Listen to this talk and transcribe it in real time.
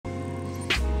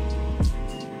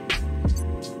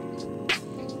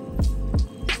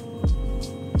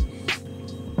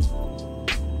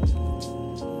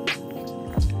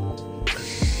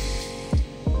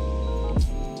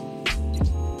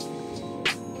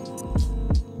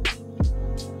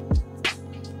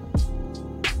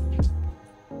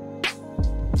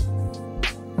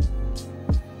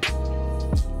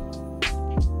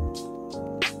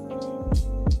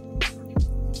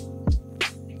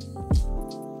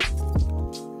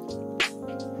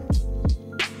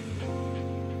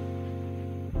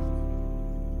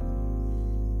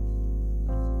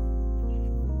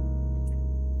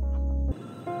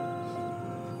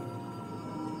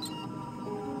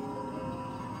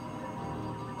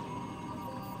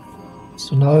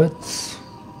So now it's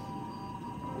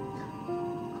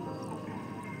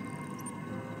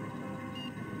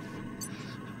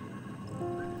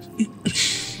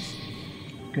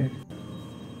okay.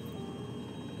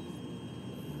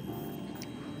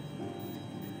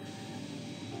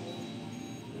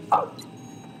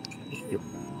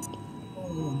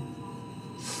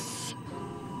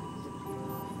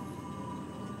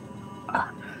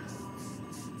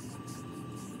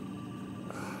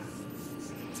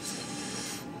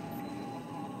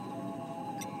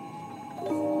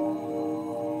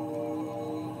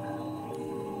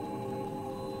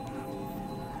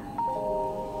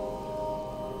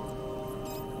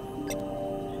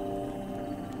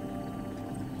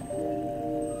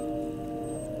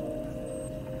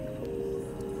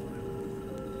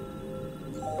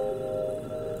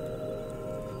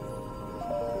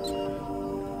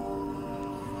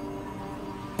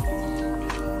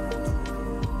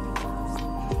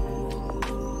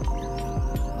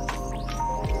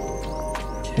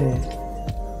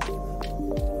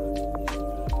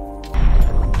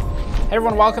 Hey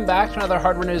everyone, welcome back to another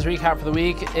hardware news recap for the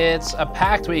week. It's a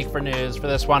packed week for news for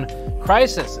this one.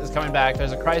 Crysis is coming back.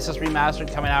 There's a Crysis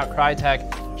remastered coming out.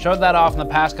 Crytek showed that off in the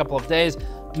past couple of days.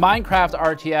 Minecraft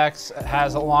RTX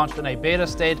has launched in a beta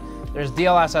state. There's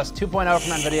DLSS 2.0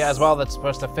 from Nvidia as well that's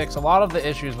supposed to fix a lot of the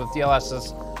issues with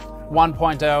DLSS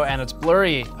 1.0 and its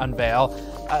blurry unveil.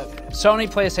 Sony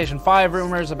PlayStation 5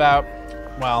 rumors about,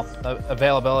 well,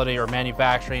 availability or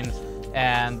manufacturing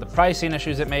and the pricing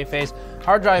issues it may face.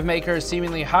 Hard drive makers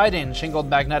seemingly hiding shingled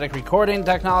magnetic recording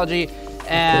technology,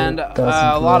 and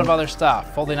a lot of other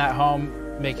stuff. Folding at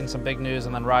home making some big news,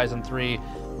 and then Ryzen 3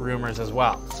 rumors as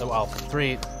well. So, well,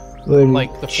 3,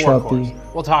 like the 4 cores.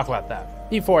 We'll talk about that.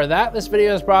 Before that, this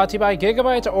video is brought to you by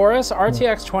Gigabyte's Aorus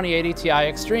RTX 2080 Ti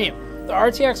Xtreme. The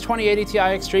RTX 2080 Ti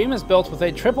Xtreme is built with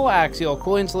a triple axial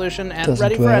cooling solution and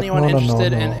ready for anyone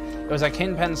interested in it. It was a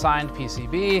Kingpin signed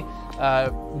PCB.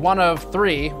 One of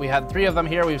 3. We had 3 of them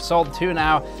here. We've sold 2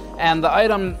 now, and the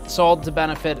item sold to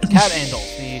benefit Cat Angels,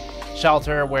 the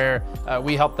shelter where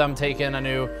we helped them take in a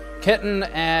new kitten,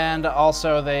 and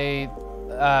also they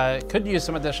could use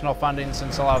some additional funding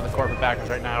since a lot of the corporate backers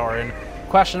right now are in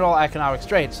questionable economic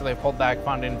straits, so they pulled back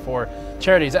funding for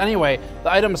charities. Anyway,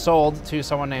 the item sold to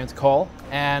someone named Cole,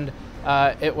 and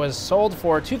it was sold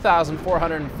for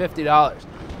 $2,450.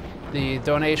 The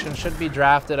donation should be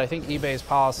drafted. I think eBay's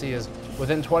policy is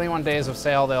within 21 days of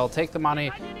sale, they'll take the money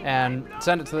and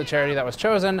send it to the charity that was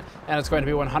chosen, and it's going to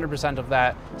be 100% of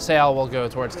that sale will go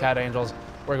towards Cat Angels.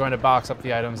 We're going to box up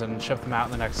the items and ship them out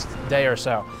in the next day or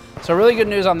so. So really good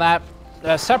news on that.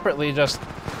 Separately, just,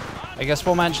 I guess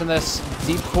we'll mention this,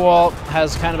 Deepcool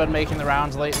has kind of been making the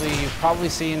rounds lately. You've probably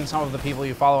seen some of the people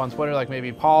you follow on Twitter, like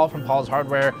maybe Paul from Paul's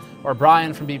Hardware or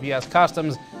Brian from BPS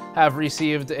Customs, have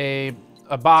received a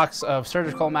box of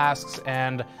surgical masks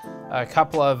and a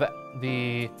couple of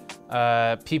the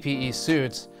PPE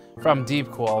suits from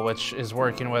Deepcool, which is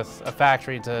working with a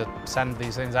factory to send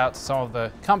these things out to some of the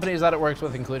companies that it works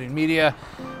with, including media.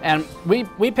 And we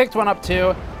picked one up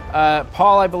too.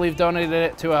 Paul, I believe, donated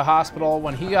it to a hospital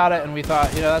when he got it, and we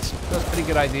thought, you know, that's a pretty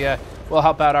good idea. We'll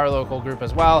help out our local group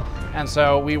as well. And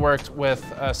so we worked with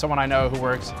someone I know who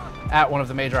works at one of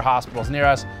the major hospitals near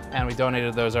us, and we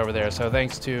donated those over there. So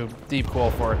thanks to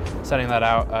Deepcool for sending that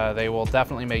out. They will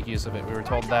definitely make use of it. We were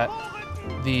told that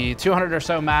the 200 or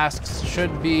so masks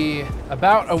should be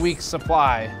about a week's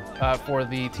supply for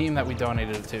the team that we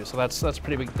donated it to. So that's a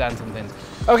pretty big dent in things.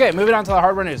 Okay, moving on to the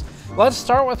hardware news. Let's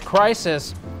start with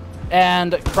Crysis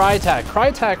and Crytek.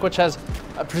 Crytek, which has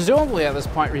presumably at this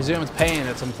point resumed paying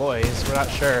its employees, we're not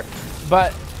sure,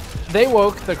 but they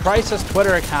woke the Crysis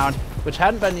Twitter account, which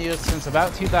hadn't been used since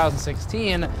about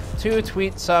 2016, to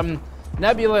tweet some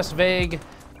nebulous, vague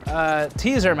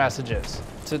teaser messages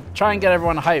to try and get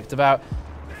everyone hyped about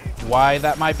why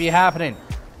that might be happening.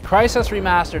 Crysis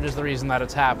Remastered is the reason that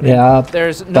it's happening. Yeah,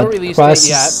 there's no release date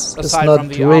yet, aside from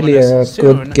the really a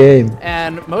soon, good game.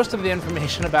 And most of the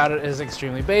information about it is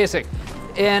extremely basic.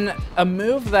 In a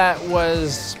move that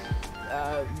was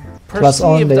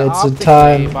perceived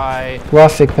optically by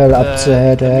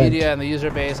the media and the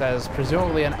user base as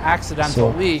presumably an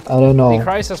accidental leak, I don't know. The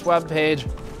Crysis webpage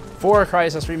for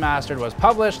Crysis Remastered was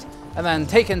published and then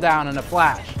taken down in a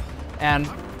flash. And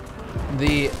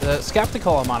the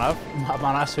skeptical among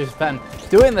us who's been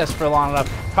doing this for long enough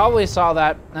probably saw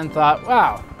that and thought,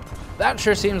 wow, that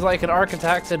sure seems like an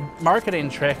architected marketing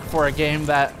trick for a game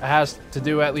that has to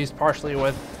do at least partially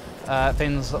with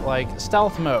things like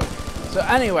stealth mode. So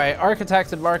anyway,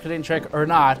 architected marketing trick or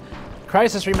not,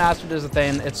 Crysis Remastered is a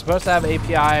thing. It's supposed to have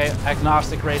API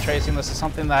agnostic ray tracing. This is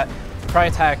something that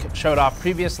Crytek showed off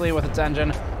previously with its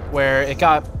engine. where it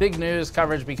got big news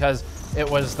coverage because it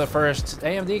was the first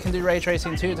AMD can do ray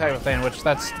tracing too type of thing, which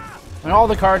that's, I mean, all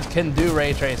the cards can do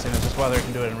ray tracing, it's just whether it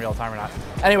can do it in real time or not.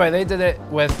 Anyway, they did it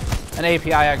with an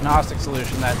API agnostic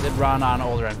solution that did run on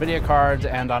older Nvidia cards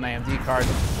and on AMD cards.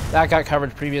 That got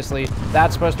coverage previously.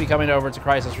 That's supposed to be coming over to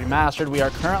Crysis Remastered. We are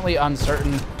currently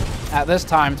uncertain at this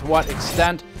time to what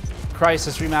extent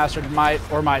Crysis Remastered might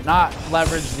or might not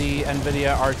leverage the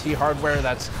Nvidia RT hardware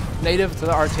that's native to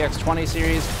the RTX 20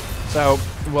 series. So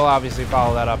we'll obviously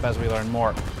follow that up as we learn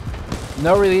more.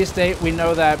 No release date. We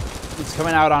know that it's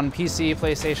coming out on PC,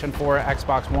 PlayStation 4,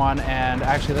 Xbox One, and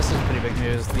actually this is pretty big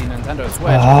news, the Nintendo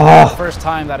Switch. The first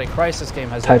time that a Crysis game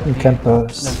has hit the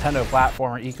Nintendo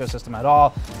platform or ecosystem at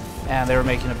all, and they were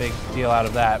making a big deal out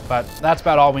of that. But that's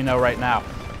about all we know right now.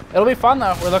 It'll be fun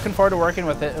though. We're looking forward to working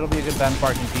with it. It'll be a good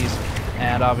benchmarking piece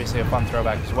and obviously a fun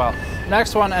throwback as well.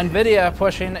 Next one, Nvidia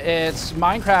pushing its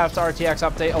Minecraft RTX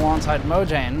update alongside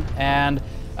Mojang, and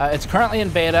it's currently in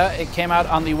beta. It came out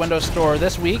on the Windows Store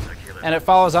this week, and it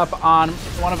follows up on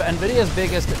one of Nvidia's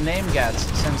biggest name gets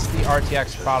since the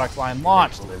RTX product line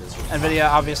launched. Nvidia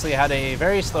obviously had a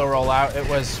very slow rollout. It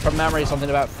was, from memory, something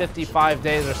about 55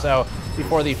 days or so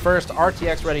before the first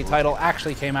RTX-ready title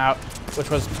actually came out,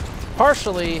 which was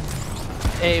partially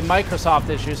a Microsoft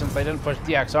issue since they didn't push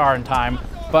DXR in time,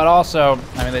 but also,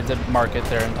 I mean, they did market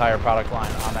their entire product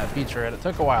line on that feature, and it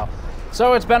took a while.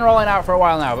 So it's been rolling out for a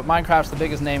while now, but Minecraft's the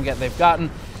biggest name get they've gotten.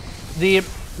 The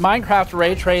Minecraft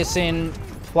ray tracing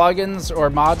plugins or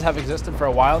mods have existed for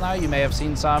a while now. You may have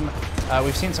seen some.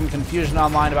 We've seen some confusion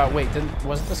online about, wait,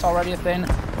 wasn't this already a thing?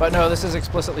 But no, this is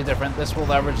explicitly different. This will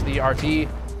leverage the RT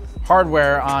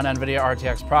hardware on NVIDIA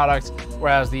RTX products,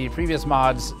 whereas the previous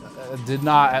mods did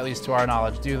not, at least to our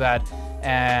knowledge, do that,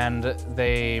 and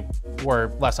they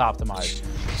were less optimized.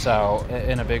 So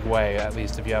in a big way, at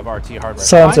least if you have RT hardware.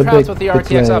 Sounds Minecraft with the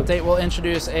RTX update will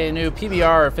introduce a new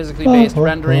PBR, or physically based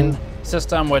rendering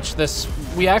system, which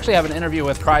we actually have an interview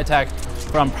with Crytek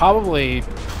from probably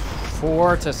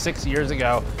 4 to 6 years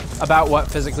ago about what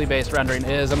physically based rendering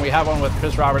is, and we have one with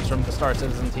Chris Roberts from the Star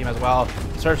Citizen team as well.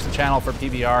 Search the channel for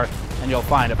PBR and you'll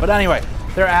find it. But anyway,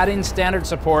 they're adding standard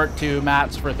support to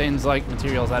mattes for things like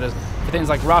materials, that is, for things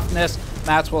like roughness.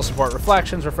 Mattes will support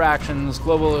reflections, refractions,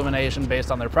 global illumination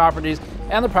based on their properties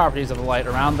and the properties of the light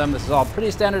around them. This is all pretty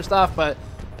standard stuff, but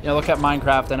you know, look at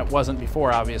Minecraft and it wasn't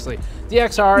before, obviously.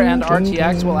 DXR and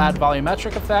RTX will add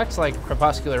volumetric effects like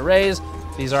crepuscular rays.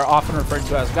 These are often referred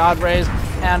to as God rays,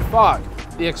 and fog.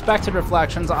 The expected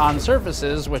reflections on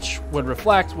surfaces which would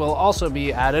reflect will also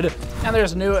be added, and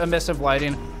there's new emissive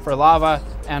lighting for lava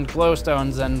and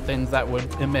glowstones and things that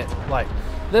would emit light.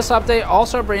 This update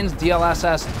also brings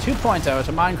DLSS 2.0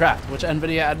 to Minecraft, which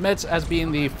Nvidia admits as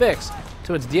being the fix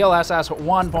to its DLSS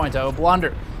 1.0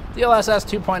 blunder. DLSS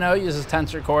 2.0 uses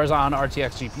tensor cores on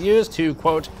RTX GPUs to,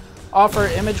 quote, offer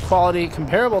image quality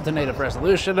comparable to native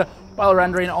resolution while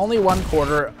rendering only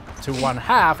 1/4 to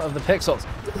 1/2 of the pixels.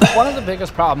 One of the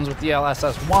biggest problems with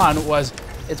DLSS 1 was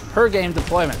its per game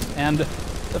deployment and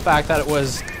the fact that it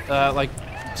was like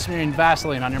smearing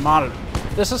Vaseline on your monitor.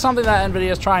 This is something that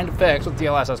Nvidia is trying to fix with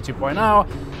DLSS 2.0,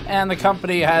 and the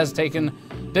company has taken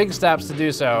big steps to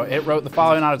do so. It wrote the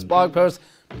following on its blog post: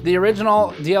 the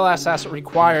original DLSS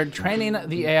required training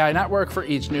the AI network for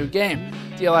each new game.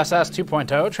 DLSS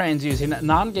 2.0 trains using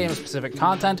non-game specific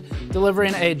content,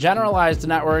 delivering a generalized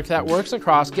network that works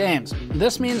across games.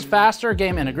 This means faster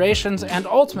game integrations and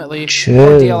ultimately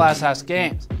more DLSS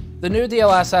games. The new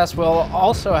DLSS will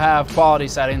also have quality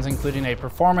settings, including a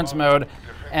performance mode,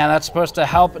 and that's supposed to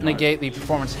help negate the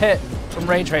performance hit from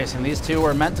ray tracing. These two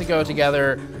were meant to go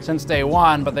together since day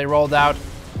one, but they rolled out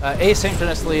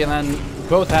asynchronously, and then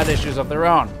both had issues of their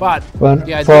own. But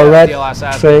the idea of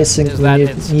DLSS is that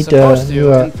it's supposed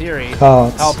to, in theory,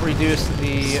 help reduce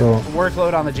the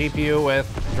workload on the GPU with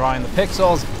drawing the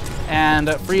pixels and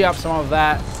free up some of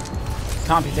that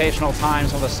computational time,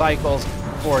 some of the cycles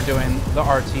for doing the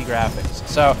RT graphics.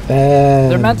 So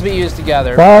they're meant to be used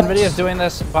together. NVIDIA is doing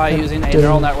this by using a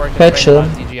neural network that's trained on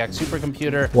a DGX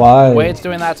supercomputer. The way it's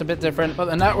doing that's a bit different, but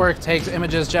the network takes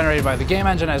images generated by the game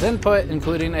engine as input,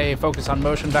 including a focus on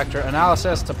motion vector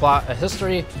analysis to plot a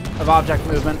history of object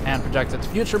movement and project its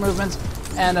future movements.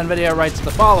 And NVIDIA writes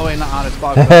the following on its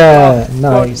blog post.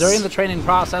 Quote, during the training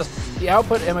process, the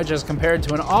output image is compared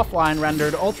to an offline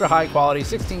rendered ultra high quality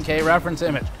 16K reference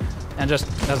image. And just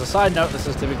as a side note, this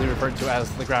is typically referred to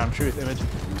as the ground truth image.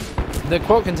 The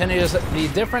quote continues, the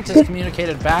difference is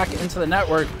communicated back into the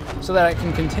network so that it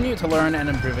can continue to learn and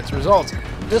improve its results.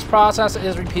 This process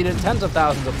is repeated tens of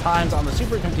thousands of times on the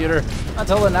supercomputer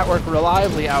until the network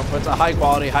reliably outputs a high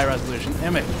quality, high resolution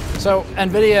image. So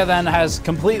NVIDIA then has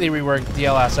completely reworked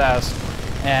DLSS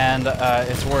and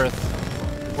it's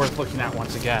worth looking at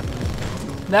once again.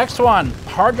 Next one,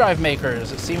 hard drive makers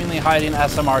seemingly hiding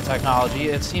SMR technology.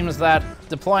 It seems that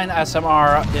deploying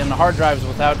SMR in hard drives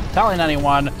without telling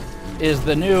anyone is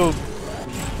the new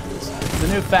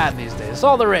fad these days. It's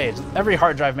all the rage. Every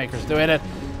hard drive maker is doing it.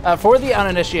 For the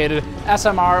uninitiated,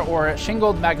 SMR, or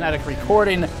shingled magnetic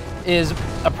recording, is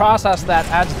a process that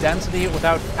adds density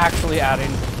without actually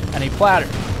adding any platter.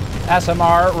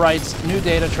 SMR writes new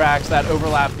data tracks that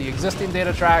overlap the existing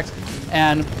data tracks,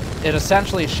 and it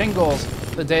essentially shingles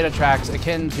the data tracks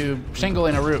akin to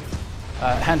shingling a roof,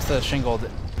 hence the shingled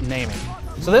naming.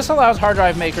 So this allows hard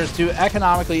drive makers to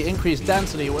economically increase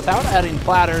density without adding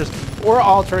platters or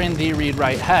altering the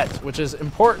read-write heads, which is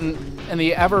important in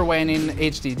the ever-waning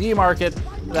HDD market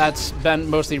that's been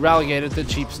mostly relegated to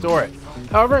cheap storage.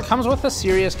 However, it comes with a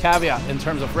serious caveat in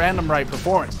terms of random write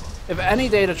performance. If any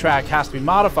data track has to be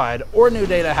modified or new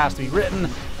data has to be written,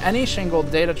 any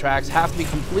shingled data tracks have to be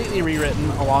completely rewritten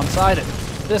alongside it.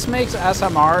 This makes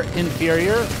SMR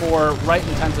inferior for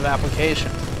write-intensive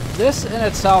applications. This in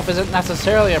itself isn't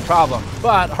necessarily a problem,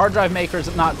 but hard drive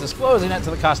makers not disclosing it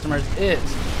to the customers is.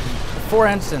 For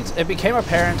instance, it became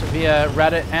apparent via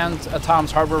Reddit and a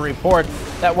Tom's Hardware report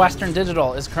that Western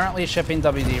Digital is currently shipping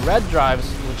WD-RED drives,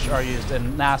 which are used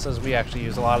in NASA's. We actually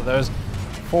use a lot of those,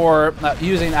 for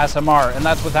using SMR, and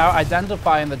that's without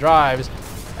identifying the drives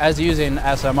as using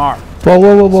SMR.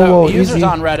 Whoa, users easy.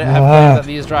 on Reddit have claimed that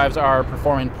these drives are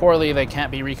performing poorly, they can't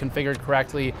be reconfigured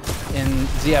correctly in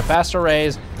ZFS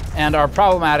arrays, and are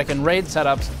problematic in RAID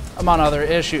setups, among other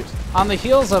issues. On the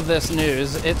heels of this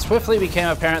news, it swiftly became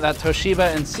apparent that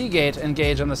Toshiba and Seagate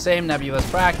engage in the same nebulous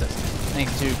practice,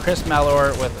 thanks to Chris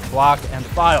Mellor with Block and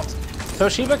Files.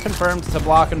 Toshiba confirmed to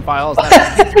Block and Files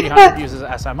that the P300 uses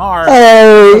SMR,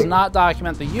 but does not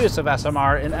document the use of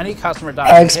SMR in any customer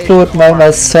documentation. I explode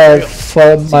myself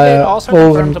for my also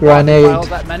own confirmed to grenade. Block and Files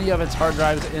that many of its hard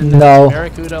drives in the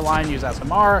Barracuda line use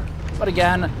SMR, but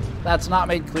again, that's not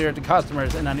made clear to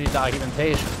customers in any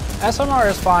documentation. SMR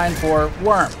is fine for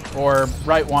worm, or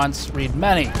write once, read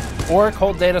many, or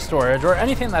cold data storage, or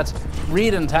anything that's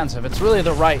read intensive. It's really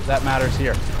the write that matters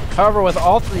here. However, with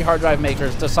all three hard drive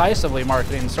makers decisively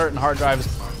marketing certain hard drives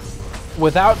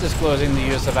without disclosing the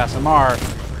use of SMR,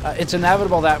 it's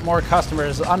inevitable that more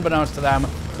customers, unbeknownst to them,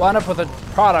 will end up with a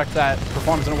product that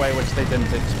performs in a way which they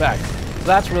didn't expect. So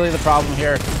that's really the problem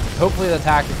here. Hopefully the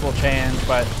tactics will change,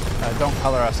 but don't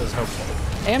color us as hopeful.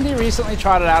 AMD recently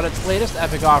trotted out its latest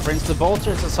EPYC offerings to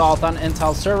bolster its assault on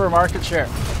Intel's server market share.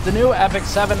 The new EPYC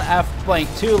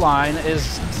 7F-2 line is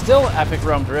still EPYC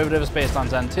Rome derivatives based on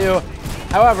Zen 2.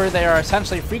 However, they are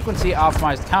essentially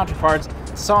frequency-optimized counterparts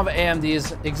to some of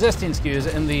AMD's existing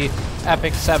SKUs in the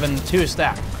EPYC 7-2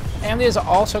 stack. AMD is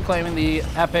also claiming the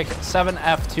EPYC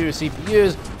 7F-2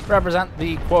 CPUs represent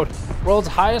the, quote, world's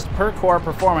highest per-core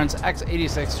performance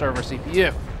x86 server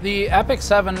CPU. The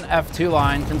EPYC 7F2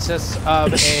 line consists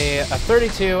of a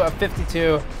 32, a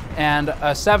 52, and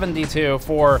a 72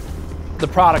 for the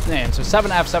product name. So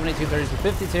 7F, 72, 32,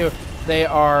 52. They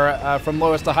are from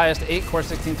lowest to highest 8-core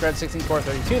 16-thread, 16-core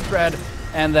 32-thread,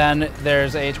 and then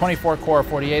there's a 24-core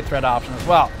 48-thread option as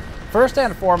well. First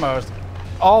and foremost,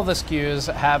 all the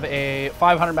SKUs have a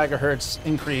 500 megahertz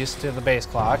increase to the base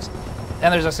clocks,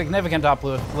 and there's a significant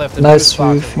uplift in boost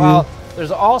clocks as well.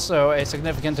 There's also a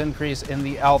significant increase in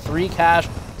the L3 cache.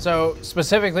 So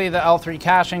specifically, the L3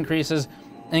 cache increases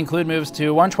include moves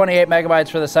to 128 megabytes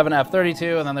for the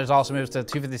 7F32, and then there's also moves to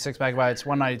 256 megabytes,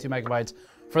 192 megabytes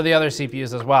for the other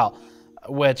CPUs as well,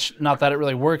 which, not that it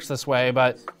really works this way,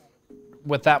 but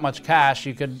with that much cache,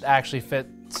 you could actually fit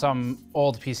some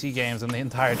old PC games in the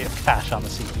entirety of cache on the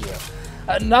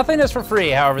CPU. Nothing is for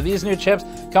free, however. These new chips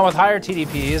come with higher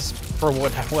TDPs, for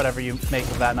whatever you make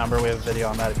of that number. We have a video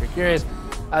on that if you're curious,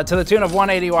 to the tune of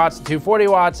 180 watts to 240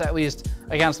 watts, at least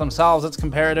against themselves. It's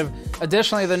comparative.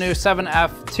 Additionally, the new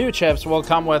 7F2 chips will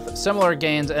come with similar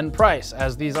gains in price,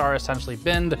 as these are essentially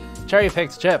binned,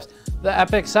 cherry-picked chips. The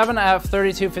EPYC 7F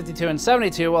 32, 52, and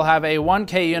 72 will have a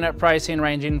 1K unit pricing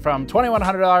ranging from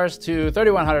 $2,100 to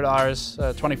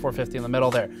 $3,100, $2,450 in the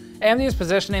middle there. AMD is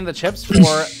positioning the chips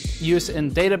for use in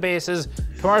databases,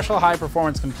 commercial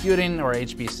high-performance computing, or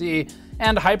HPC,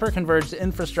 and hyper-converged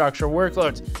infrastructure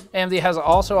workloads. AMD has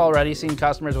also already seen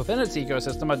customers within its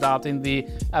ecosystem adopting the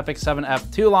EPYC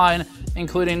 7F2 line,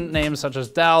 including names such as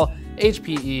Dell,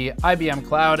 HPE, IBM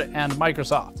Cloud, and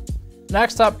Microsoft.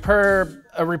 Next up, per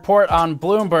a report on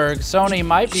Bloomberg, Sony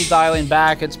might be dialing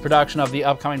back its production of the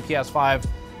upcoming PS5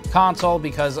 console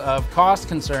because of cost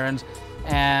concerns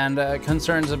and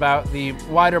concerns about the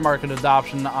wider market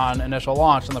adoption on initial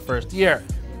launch in the first year.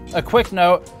 A quick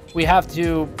note, we have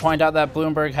to point out that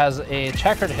Bloomberg has a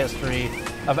checkered history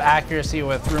of accuracy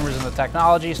with rumors in the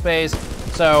technology space.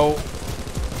 So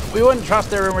we wouldn't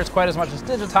trust their rumors quite as much as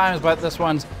Digitimes, but this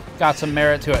one's got some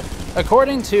merit to it.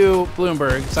 According to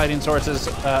Bloomberg, citing sources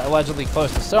allegedly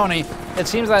close to Sony, it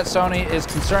seems that Sony is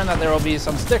concerned that there will be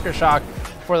some sticker shock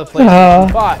for the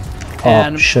PlayStation 5.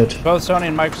 And both Sony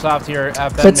and Microsoft here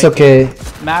have been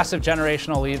making massive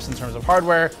generational leaps in terms of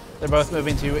hardware. They're both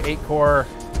moving to 8-core,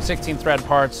 16-thread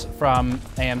parts from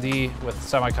AMD with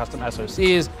semi-custom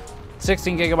SoCs,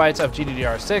 16 gigabytes of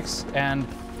GDDR6, and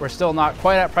we're still not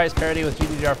quite at price parity with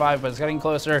GDDR5, but it's getting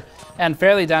closer, and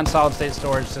fairly dense solid-state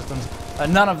storage systems.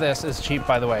 None of this is cheap,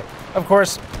 by the way. Of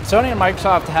course, Sony and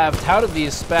Microsoft have touted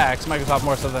these specs, Microsoft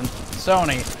more so than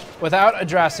Sony, without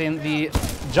addressing the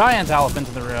giant elephant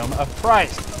in the room of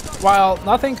price. While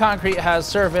nothing concrete has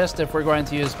surfaced, if we're going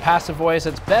to use passive voice,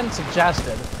 it's been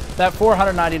suggested that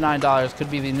 $499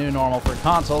 could be the new normal for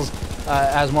consoles,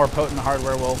 as more potent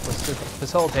hardware will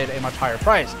facilitate a much higher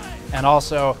price. And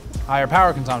also, higher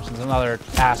power consumption is another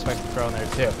aspect to throw in there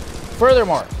too.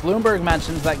 Furthermore, Bloomberg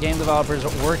mentions that game developers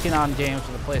working on games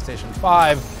for the PlayStation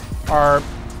 5 are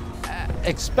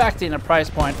expecting a price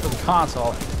point for the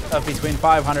console of between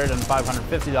 $500 and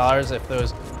 $550 if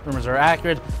those rumors are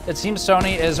accurate. It seems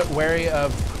Sony is wary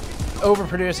of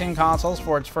overproducing consoles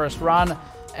for its first run,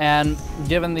 and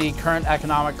given the current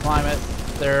economic climate,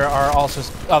 there are also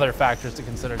other factors to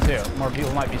consider too. More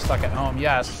people might be stuck at home,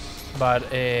 yes,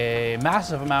 but a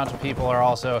massive amount of people are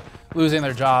also losing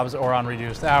their jobs or on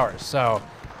reduced hours. So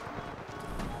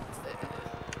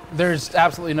there's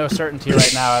absolutely no certainty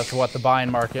right now as to what the buying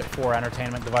market for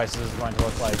entertainment devices is going to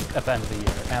look like at the end of the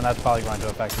year. And that's probably going to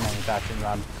affect the manufacturing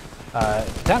run,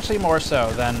 potentially more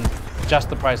so than just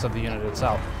the price of the unit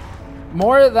itself.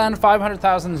 More than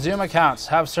 500,000 Zoom accounts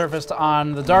have surfaced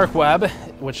on the dark web,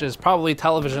 which is probably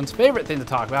television's favorite thing to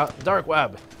talk about, the dark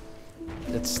web.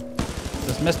 It's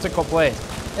this mystical place.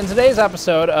 In today's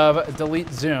episode of Delete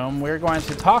Zoom, we're going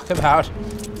to talk about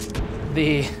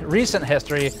the recent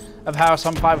history of how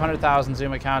some 500,000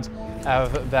 Zoom accounts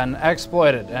have been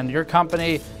exploited. And your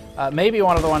company may be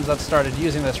one of the ones that started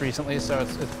using this recently, so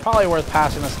it's probably worth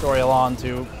passing the story along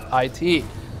to IT.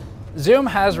 Zoom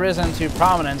has risen to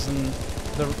prominence in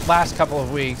the last couple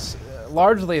of weeks,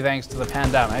 largely thanks to the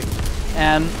pandemic.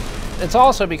 And it's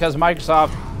also because Microsoft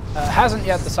hasn't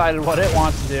yet decided what it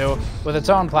wants to do with its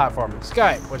own platform,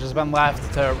 Skype, which has been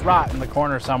left to rot in the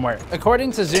corner somewhere.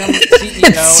 According to Zoom CEO,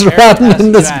 it's rotting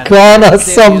in this corner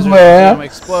somewhere. Zoom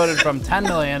exploded from 10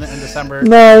 million in December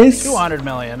to 200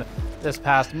 million this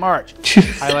past March,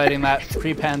 highlighting that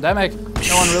pre-pandemic,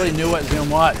 no one really knew what Zoom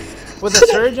was. With the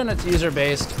surge in its user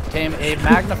base came a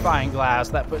magnifying glass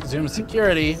that put Zoom's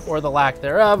security, or the lack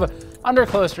thereof, under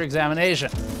closer examination.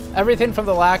 Everything from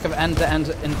the lack of end-to-end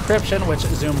encryption, which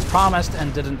Zoom promised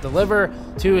and didn't deliver,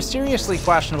 to seriously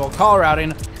questionable call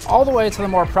routing, all the way to the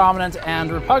more prominent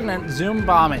and repugnant Zoom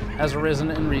bombing has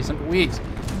arisen in recent weeks.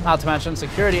 Not to mention,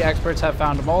 security experts have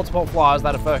found multiple flaws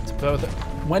that affect both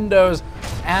Windows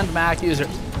and Mac users.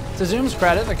 To Zoom's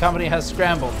credit, the company has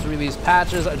scrambled to release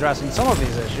patches addressing some of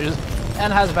these issues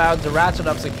and has vowed to ratchet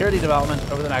up security development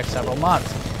over the next several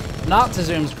months. Not to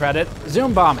Zoom's credit,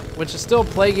 Zoom bombing, which is still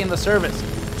plaguing the service.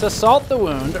 To salt the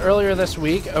wound, earlier this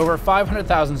week, over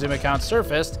 500,000 Zoom accounts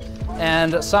surfaced,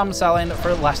 and some selling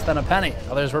for less than a penny.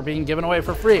 Others were being given away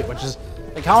for free, which is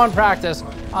a common practice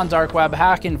on dark web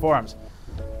hacking forums.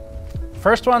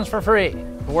 First one's for free.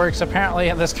 Works apparently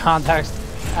in this context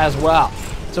as well.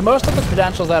 So most of the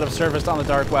credentials that have surfaced on the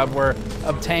dark web were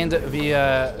obtained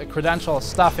via credential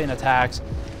stuffing attacks,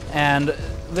 and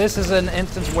this is an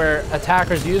instance where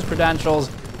attackers use credentials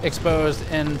exposed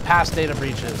in past data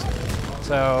breaches.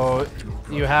 So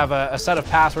you have a set of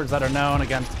passwords that are known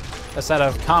against a set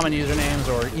of common usernames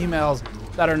or emails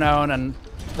that are known, and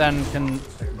then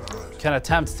can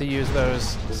attempt to use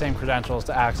those same credentials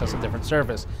to access a different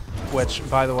service, which,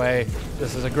 by the way,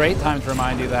 this is a great time to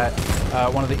remind you that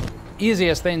one of the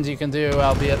easiest things you can do,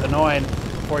 albeit annoying,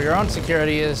 for your own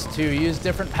security is to use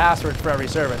different passwords for every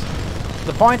service.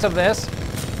 The point of this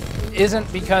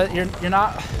isn't because you're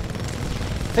not...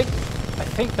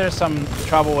 I think there's some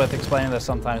trouble with explaining this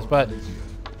sometimes, but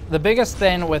the biggest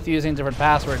thing with using different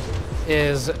passwords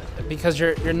is because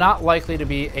you're not likely to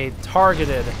be a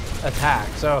targeted attack.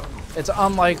 So it's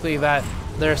unlikely that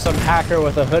there's some hacker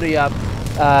with a hoodie up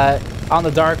on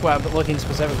the dark web looking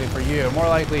specifically for you. More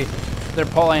likely, they're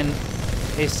pulling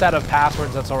a set of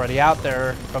passwords that's already out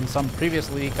there from some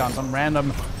previous leak on some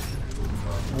random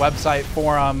website,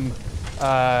 forum,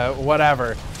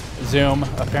 whatever. Zoom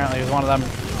apparently is one of them.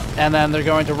 And then they're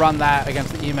going to run that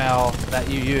against the email that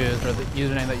you used or the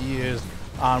username that you used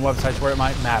on websites where it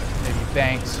might matter, maybe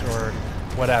banks or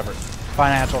whatever.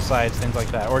 financial sites, things like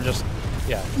that, or just,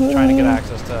 yeah, trying to get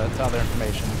access to other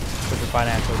information which would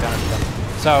financially benefit them.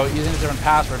 So using a different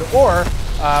password, or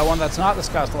one that's not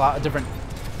discussed a lot, a different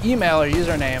email or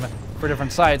username for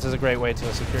different sites is a great way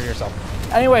to secure yourself.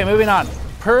 Anyway, moving on.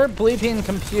 Per Bleeping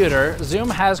Computer, Zoom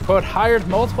has, quote, hired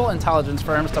multiple intelligence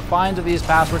firms to find these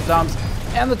password dumps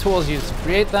and the tools used to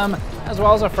create them, as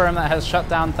well as a firm that has shut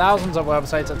down thousands of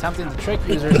websites attempting to trick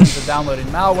users into downloading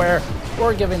malware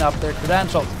or giving up their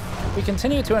credentials. We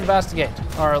continue to investigate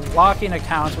our locking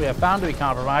accounts we have found to be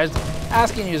compromised,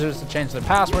 asking users to change their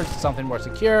passwords to something more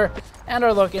secure, and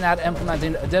are looking at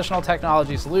implementing additional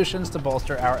technology solutions to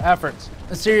bolster our efforts.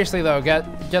 Seriously though,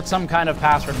 get some kind of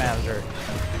password manager.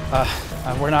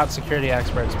 We're not security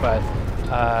experts, but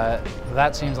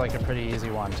that seems like a pretty easy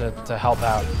one to help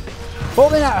out.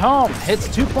 Folding at home hits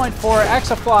 2.4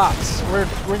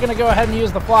 exaflops. We're gonna go ahead and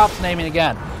use the flops naming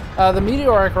again. The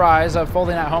meteoric rise of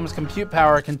Folding at Home's compute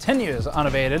power continues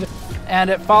unabated, and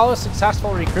it follows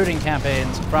successful recruiting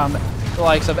campaigns from the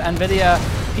likes of Nvidia,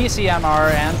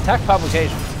 PCMR, and tech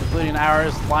publications, including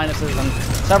Aorus, Linus's, and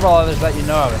several others that you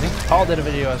know of. I think Paul did a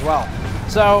video as well.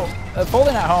 So,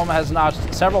 Folding at Home has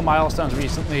notched several milestones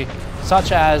recently,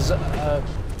 such as a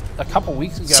couple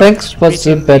weeks ago, thanks for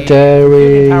the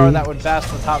battery power that would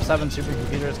best the top 7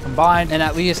 supercomputers combined in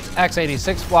at least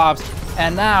x86 flops,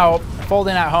 and now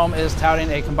Folding at Home is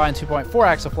touting a combined 2.4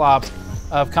 exaflops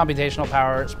of computational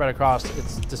power spread across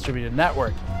its distributed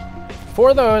network.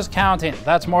 For those counting,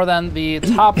 that's more than the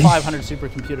top 500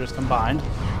 supercomputers combined,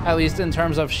 at least in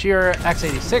terms of sheer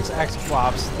x86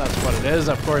 exaflops. That's what it is.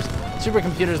 Of course,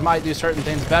 supercomputers might do certain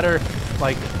things better,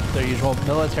 like their usual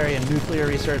military and nuclear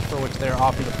research for which they're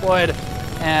often deployed,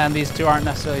 and these two aren't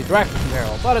necessarily directly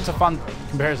comparable, but it's a fun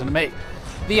comparison to make.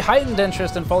 The heightened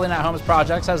interest in Folding at Home's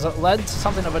projects has led to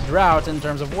something of a drought in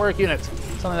terms of work units,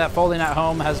 something that Folding at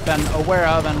Home has been aware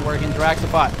of and working to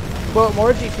rectify. Quote,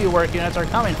 more GPU work units are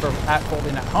coming at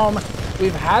Folding at Home.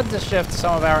 We've had to shift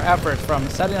some of our efforts from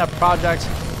setting up projects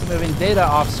to moving data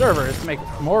off servers to make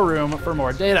more room for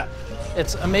more data.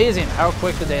 It's amazing how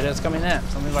quick the data is coming in,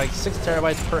 something like 6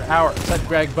 terabytes per hour, said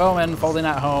Greg Bowman, Folding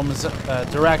at Home's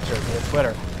director via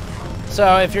Twitter.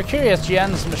 So if you're curious,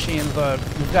 GN's machines,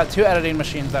 we've got 2 editing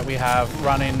machines that we have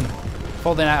running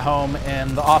Folding at Home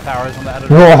in the off hours when the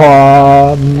editor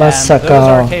and those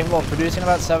are capable of producing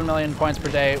about 7 million points per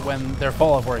day when they're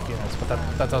full of work units, but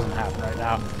that doesn't happen right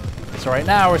now. So right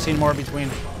now we're seeing more between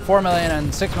 4 million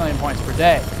and 6 million points per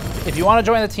day. If you want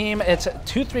to join the team, it's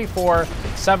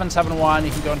 234771.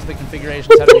 You can go into the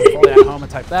configuration settings of Folding at Home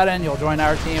and type that in. You'll join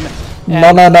our team.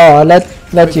 No,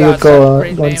 let you go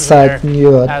inside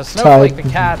your type. Snowflake the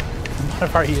Cat, one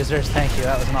of our users. Thank you,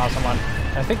 that was an awesome one.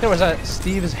 I think there was a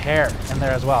Steve's Hair in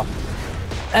there as well.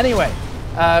 Anyway,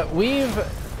 we've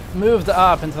moved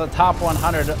up into the top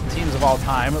 100 teams of all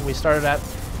time. We started at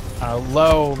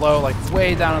low, like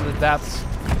way down in the depths.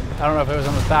 I don't know if it was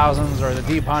in the thousands or the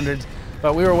deep hundreds,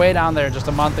 but we were way down there just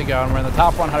a month ago, and we're in the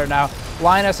top 100 now.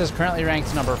 Linus is currently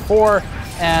ranked number 4,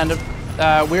 and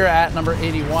we're at number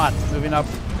 81, moving up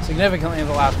significantly in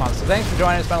the last month. So thanks for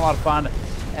joining. It's been a lot of fun,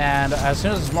 and as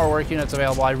soon as there's more work units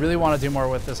available, I really want to do more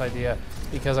with this idea,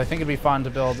 because I think it'd be fun to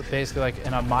build basically like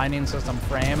in a mining system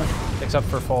frame, except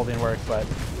for folding work, but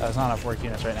there's not enough work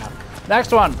units right now.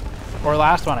 Next one, or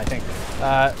last one, I think.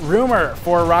 Rumor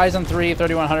for Ryzen 3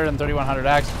 3100 and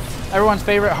 3100X. Everyone's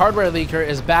favorite hardware leaker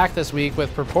is back this week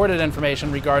with purported information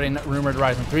regarding rumored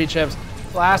Ryzen 3 chips.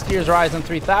 Last year's Ryzen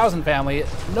 3000 family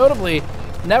notably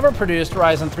never produced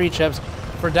Ryzen 3 chips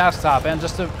for desktop. And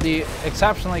just to be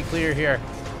exceptionally clear here,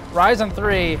 Ryzen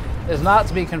 3 is not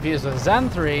to be confused with Zen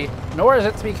 3, nor is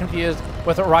it to be confused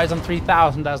with a Ryzen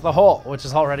 3000 as the whole, which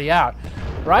is already out.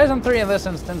 Ryzen 3 in this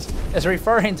instance is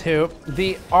referring to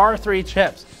the R3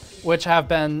 chips, which have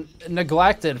been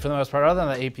neglected for the most part, other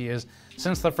than the APUs,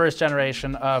 since the first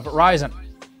generation of Ryzen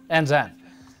and Zen.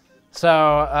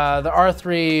 So the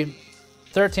R3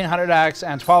 1300X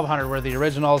and 1200 were the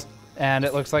originals, and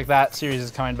it looks like that series is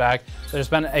coming back. There's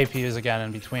been APUs again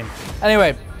in between.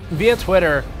 Anyway, via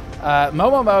Twitter,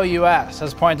 Momomo US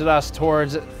has pointed us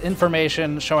towards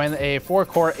information showing a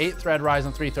 4-core 8-thread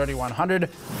Ryzen 3 3100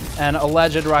 and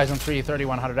alleged Ryzen 3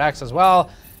 3100X as well.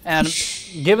 And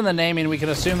given the naming, we can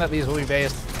assume that these will be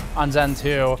based on Zen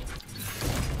 2.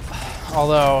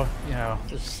 Although, you know,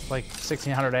 it's like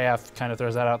 1600 AF kind of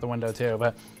throws that out the window too.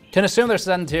 But can assume they're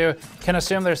Zen 2, can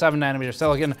assume they're 7nm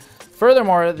silicon.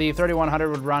 Furthermore, the 3100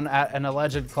 would run at an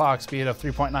alleged clock speed of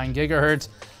 3.9 gigahertz,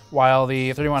 while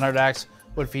the 3100X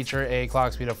would feature a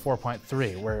clock speed of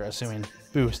 4.3. We're assuming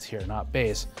boost here, not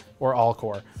base or all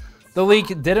core. The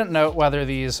leak didn't note whether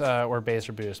these were base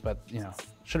or boost, but you know,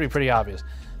 should be pretty obvious.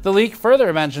 The leak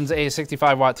further mentions a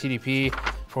 65-watt TDP,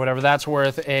 for whatever that's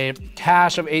worth, a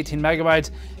cache of 18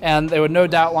 megabytes, and they would no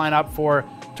doubt line up for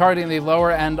targeting the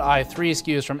lower-end i3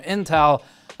 SKUs from Intel,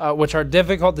 which are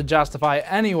difficult to justify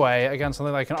anyway against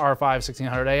something like an R5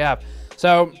 1600AF.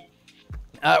 So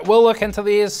we'll look into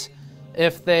these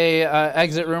if they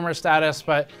exit rumor status,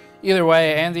 but either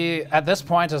way, AMD at this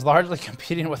point is largely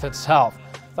competing with itself.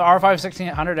 The R5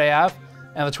 1600AF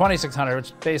and the 2600, which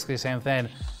is basically the same thing,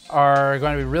 are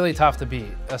going to be really tough to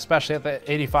beat, especially at the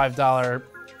 $85,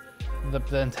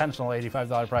 the intentional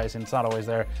 $85 pricing. It's not always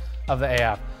there, of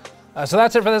the AF. So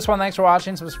that's it for this one. Thanks for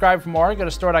watching. Subscribe for more. Go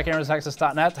to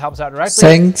store.gamersnexus.net to help us out directly.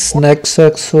 Thanks,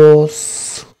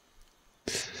 Nexus.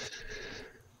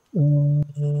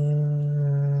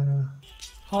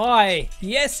 Hi,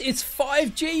 yes, it's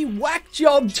 5G whack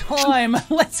job time.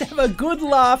 Let's have a good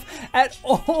laugh at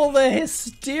all the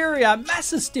hysteria,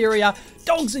 mass hysteria,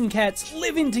 dogs and cats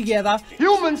living together.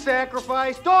 Human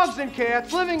sacrifice, dogs and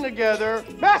cats living together,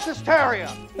 mass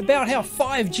hysteria. About how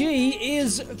 5G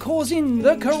is causing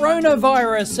the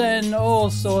coronavirus and all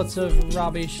sorts of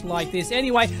rubbish like this.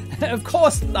 Anyway, of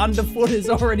course, Thunderfoot has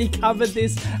already covered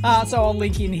this, so I'll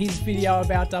link in his video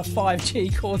about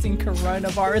 5G causing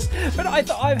coronavirus. But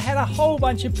I've had a whole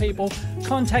bunch of people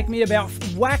contact me about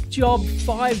whack job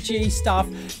 5G stuff,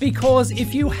 because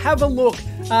if you have a look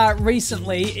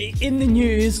recently in the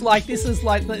news, like this is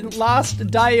like the last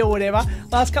day or whatever,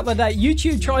 last couple of days,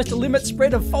 YouTube tries to limit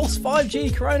spread of false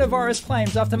 5G coronavirus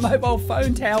claims after mobile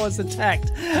phone towers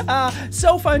attacked.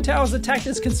 Cell phone towers attacked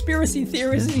as conspiracy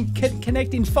theories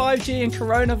connecting 5G and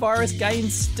coronavirus gain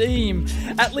steam.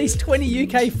 At least 20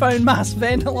 UK phone masts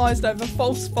vandalised over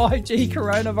false 5G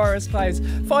coronavirus claims.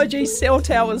 5G cell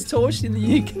towers torched in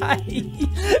the UK.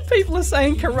 People are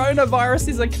saying coronavirus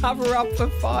is a cover-up for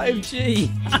 5G.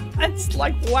 It's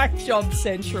like whack job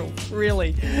central,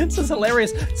 really. This is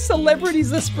hilarious.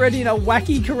 Celebrities are spreading a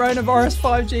wacky coronavirus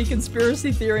 5G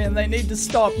conspiracy theory and they need to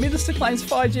stop. Minister claims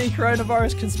 5G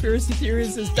coronavirus conspiracy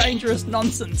theories is dangerous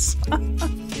nonsense.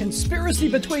 Conspiracy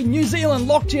between New Zealand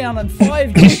lockdown and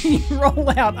 5G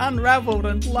rollout unraveled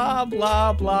and blah,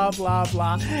 blah, blah, blah,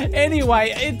 blah.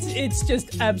 Anyway, it's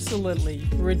just absolutely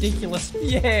ridiculous.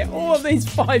 Yeah, all of these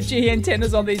 5G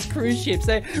antennas on these cruise ships,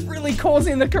 they're really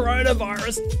causing the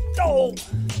coronavirus. Oh,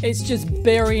 it's just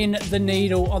burying the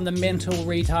needle on the mental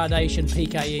retardation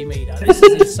PCIe meter. This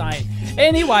is insane.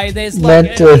 Anyway, there's like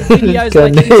videos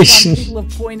like this one people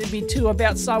have pointed me to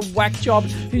about some whack job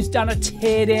who's done a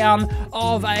teardown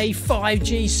of a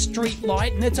 5G street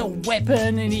light, and it's a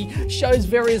weapon, and he shows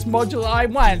various modules. I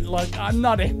won't look. I'm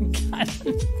not even gonna.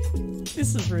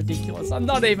 This is ridiculous. I'm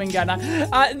not even gonna.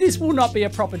 This will not be a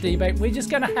proper debate. We're just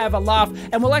gonna have a laugh,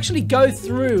 and we'll actually go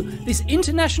through this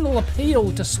international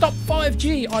appeal to stop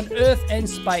 5G on Earth and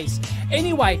space.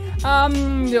 Anyway,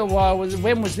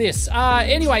 when was this?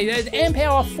 Anyway,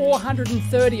 Ampower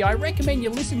 430. I recommend you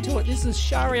listen to it. This is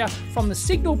Sharia from the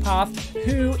Signal Path,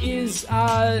 who is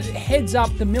heads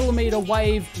up the millimeter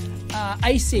wave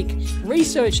ASIC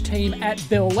research team at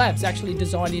Bell Labs, actually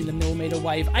designing the millimeter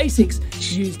wave ASICs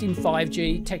used in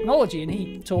 5G technology, and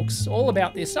he talks all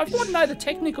about this. So if you want to know the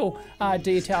technical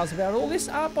details about all this,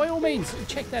 by all means,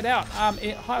 check that out.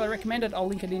 I highly recommend it. I'll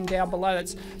link it in down below.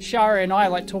 That's Shara and I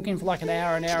like talking for like an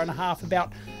hour and a half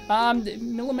about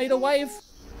millimeter wave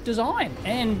design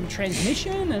and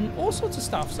transmission and all sorts of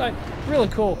stuff. So really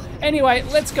cool. Anyway,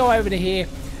 let's go over to here.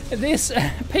 This,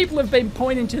 people have been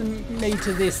pointing to me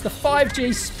to this, the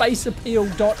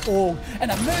 5GSpaceAppeal.org, an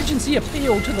emergency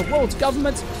appeal to the world's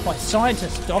governments by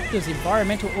scientists, doctors,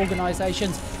 environmental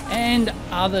organisations and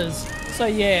others. So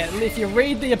yeah, if you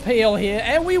read the appeal here,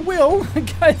 and we will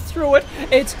go through it,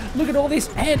 it's, look at all this,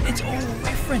 and it's all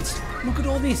referenced. Look at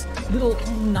all these little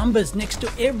numbers next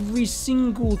to every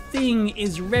single thing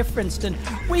is referenced, and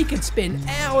we could spend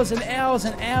hours and hours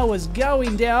and hours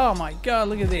going down. Oh my God,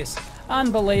 look at this.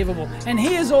 Unbelievable. And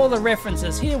here's all the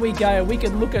references. Here we go. We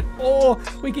could look at all,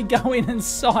 we could go in and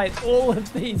cite all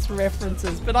of these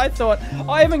references. But I thought,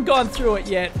 I haven't gone through it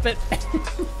yet, but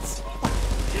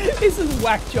this is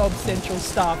whack job central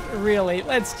stuff, really.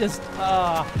 Let's just,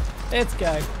 let's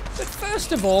go. But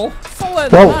first of all, follow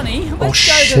the money. Let's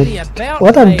go to the About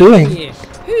page here.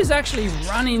 Who's actually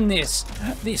running this?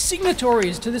 The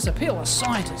signatories to this appeal are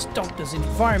scientists, doctors, and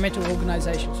environmental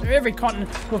organisations from every continent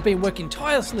who have been working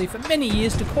tirelessly for many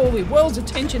years to call the world's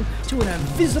attention to an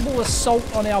invisible assault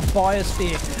on our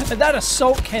biosphere. That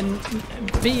assault can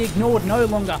be ignored no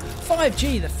longer.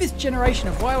 5G, the 5th generation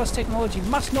of wireless technology,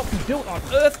 must not be built on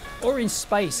Earth or in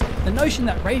space. The notion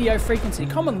that radio frequency,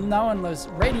 commonly known as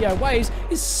radio waves,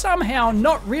 is somehow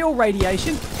not real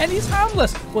radiation and is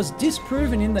harmless was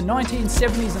disproven in the 1970s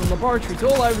 1970s in laboratories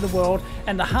all over the world,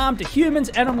 and the harm to humans,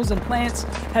 animals, and plants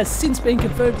has since been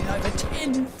confirmed in over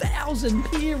 10,000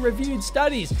 peer-reviewed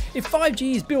studies. If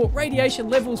 5G is built, radiation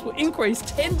levels will increase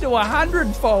 10 to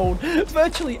 100-fold,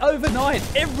 virtually overnight,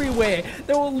 everywhere.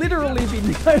 There will literally be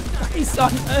no place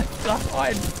on Earth to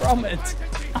hide from it.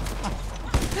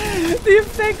 The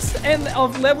effects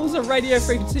of levels of radio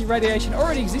frequency radiation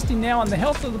already existing now on the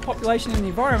health of the population and the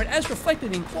environment, as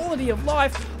reflected in quality of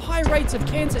life, high rates of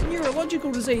cancer,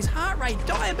 neurological disease, heart rate,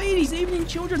 diabetes, even in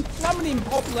children, plummeting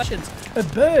populations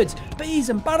of birds, bees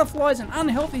and butterflies, and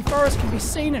unhealthy forests can be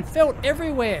seen and felt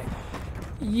everywhere.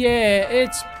 Yeah,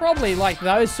 it's probably like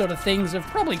those sort of things have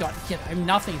probably got, you know,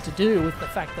 nothing to do with the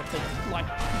fact that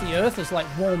the Earth is like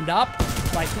warmed up,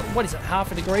 like, what is it,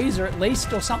 half a degree or at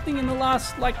least, or something in the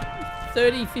last like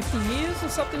 30, 50 years or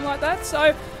something like that.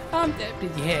 So,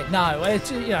 yeah, no,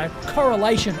 it's, you know,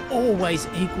 correlation always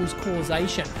equals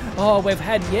causation. Oh, we've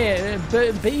had, yeah,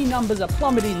 bee numbers are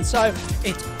plummeting, so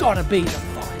it's got to be the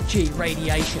 5G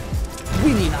radiation.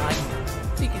 Winning argument.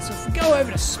 So if we go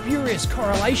over to spurious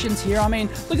correlations here, I mean,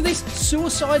 look at this.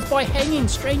 Suicides by hanging,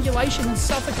 strangulation and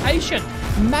suffocation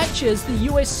matches the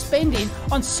US spending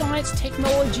on science,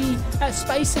 technology,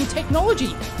 space and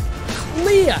technology.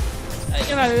 Clear,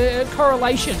 you know,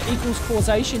 correlation equals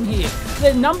causation here.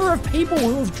 The number of people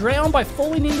who have drowned by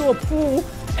falling into a pool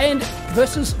and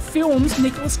versus films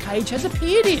Nicolas Cage has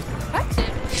appeared in. That's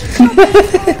it.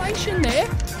 Correlation there.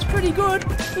 Pretty good.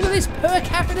 Look at this per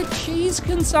capita cheese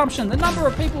consumption. The number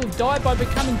of people who died by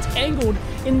becoming tangled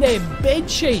in their bed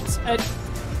sheets.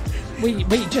 We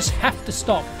just have to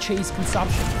stop cheese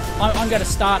consumption. I'm going to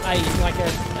start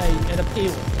an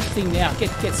appeal thing now. Get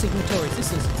signatories.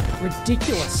 This is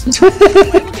ridiculous.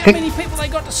 Look how many people they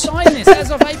got to sign this.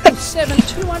 As of April 7,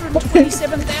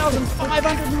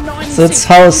 227,596. That's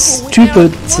how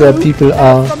stupid people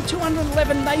are. From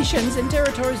 211 nations and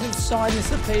territories have signed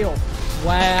this appeal.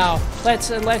 Wow, let's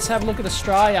have a look at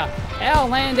Australia. Our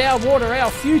land, our water, our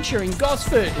future in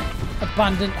Gosford.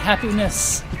 Abundant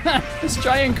happiness.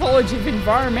 Australian College of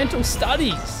Environmental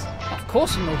Studies. Of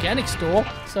course, an organic store.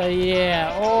 So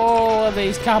yeah, all of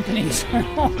these companies,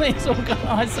 all these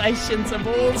organisations have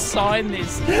all signed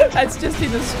this. That's just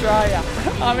in Australia.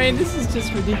 I mean, this is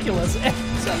just ridiculous.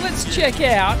 So let's check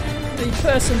out the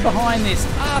person behind this,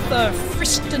 Arthur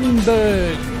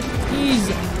Fristenberg. He's,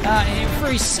 for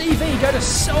his CV, go to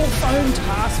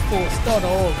cellphonetaskforce.org.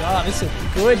 Oh, this is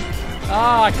good.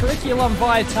 Curriculum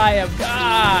vitae.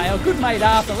 Our good mate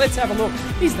Arthur. Let's have a look.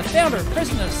 He's the founder and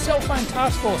president of Cell Phone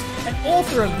Task Force and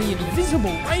author of The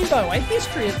Invisible Rainbow, A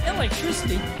History of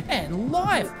Electricity and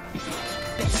Life.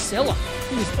 Bestseller.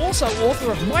 He is also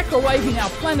author of Microwaving Our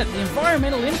Planet, The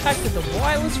Environmental Impact of the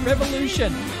Wireless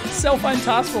Revolution. Cell Phone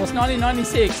Task Force,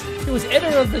 1996. He was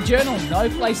editor of the journal No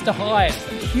Place to Hide.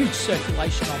 Huge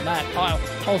circulation on that. I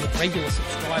hold a regular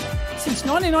subscriber. Since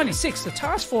 1996, the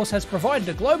task force has provided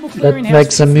a global clearinghouse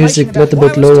makes the music a little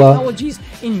bit lower. Technology's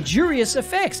injurious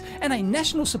effects and a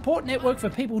national support network for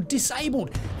people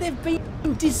disabled. They've been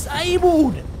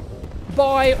disabled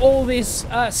by all this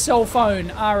cell phone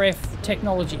RF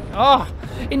technology.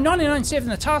 In 1997,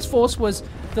 the task force was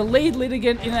the lead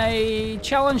litigant in a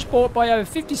challenge brought by over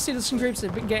 50 citizen groups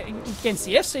against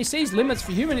the FCC's limits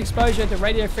for human exposure to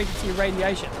radio frequency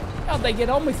radiation. How'd they get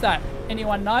on with that?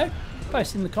 Anyone know?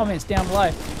 Post in the comments down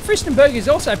below. Fristenberg is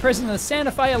also president of the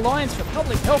Santa Fe Alliance for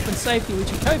Public Health and Safety, which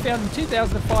he co-founded in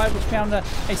 2005, which found a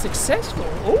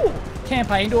successful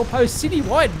campaign to oppose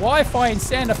citywide Wi-Fi in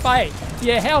Santa Fe.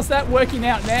 Yeah, how's that working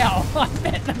out now? I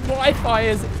bet the Wi-Fi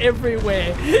is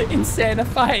everywhere in Santa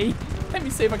Fe. Let me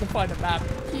see if I can find a map.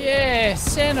 Yeah,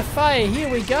 Santa Fe, here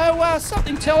we go.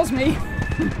 Something tells me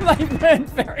they weren't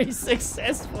very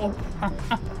successful.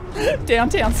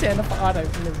 Downtown Santa Fe. I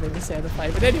don't live in Santa Fe,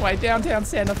 but anyway, downtown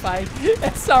Santa Fe.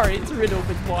 Sorry, it's riddled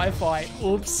with Wi-Fi.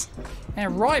 Oops.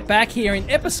 And right back here in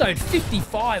episode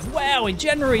 55, wow, in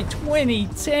January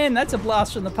 2010, that's a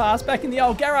blast from the past, back in the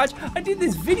old garage, I did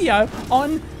this video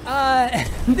on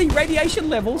the radiation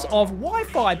levels of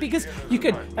Wi-Fi, because you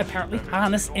could apparently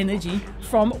harness energy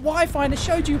from Wi-Fi, and it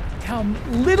showed you how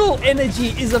little energy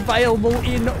is available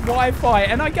in Wi-Fi.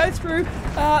 And I go through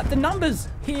the numbers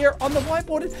here on the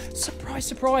whiteboard. Surprise,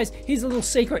 surprise, here's a little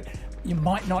secret you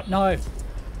might not know.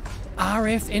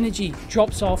 RF energy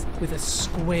drops off with a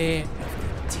square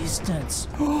distance.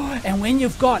 And when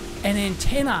you've got an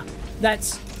antenna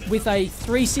that's with a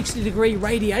 360-degree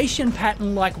radiation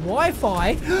pattern like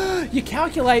Wi-Fi, you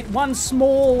calculate one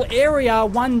small area,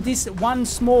 one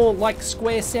small like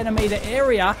square centimeter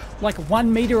area, like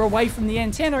 1 meter away from the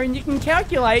antenna, and you can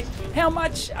calculate how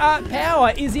much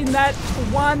power is in that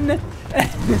 1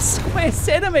 square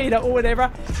centimetre or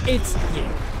whatever. It's,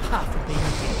 yeah, half a bean.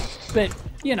 But,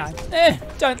 you know,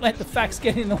 don't let the facts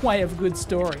get in the way of a good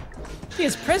story. He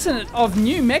is president of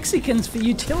New Mexicans for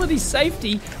Utility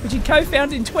Safety, which he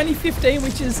co-founded in 2015,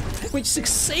 which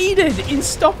succeeded in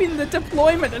stopping the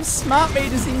deployment of smart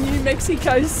meters in New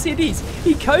Mexico cities.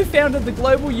 He co-founded the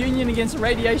Global Union Against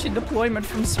Radiation Deployment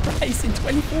from Space in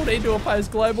 2014 to oppose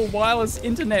global wireless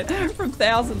internet from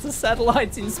thousands of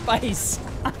satellites in space.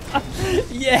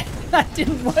 Yeah, that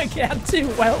didn't work out too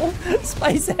well.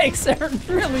 SpaceX are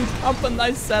really pumping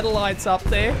those satellites up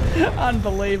there.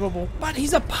 Unbelievable. But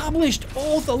he's a published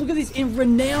author, look at this, in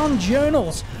renowned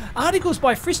journals. Articles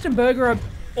by Fristenberger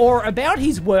or about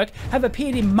his work have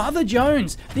appeared in Mother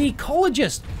Jones, The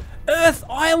Ecologist, Earth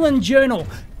Island Journal,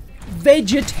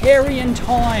 Vegetarian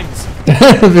Times.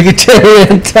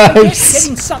 Vegetarian Times.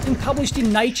 Getting something published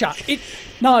in Nature.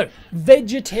 No,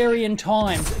 Vegetarian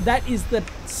Times. That is the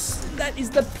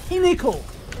pinnacle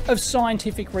of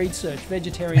scientific research.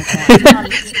 Vegetarian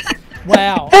Times.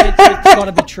 Wow, it's got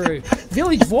to be true.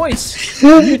 Village Voice,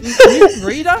 Newton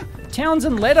Reader,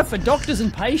 Townsend Letter for Doctors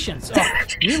and Patients,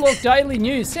 New York Daily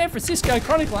News, San Francisco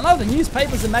Chronicle, and other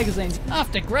newspapers and magazines.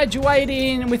 After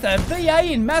graduating with a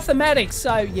BA in mathematics,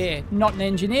 so yeah, not an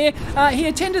engineer, he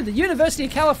attended the University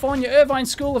of California Irvine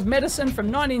School of Medicine from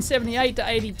 1978 to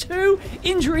 82.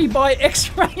 Injury by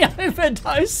X-ray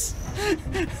overdose.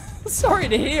 Sorry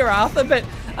to hear, Arthur, but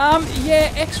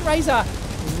yeah, X-rays are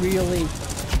really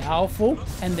powerful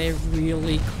and they're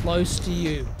really close to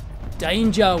you.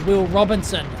 Danger, Will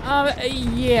Robinson.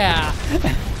 Yeah.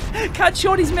 Cut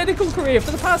short his medical career.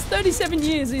 For the past 37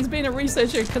 years, he's been a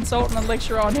researcher, consultant, and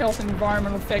lecturer on health and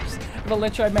environmental effects of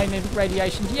electromagnetic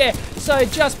radiation. Yeah, so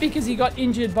just because he got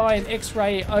injured by an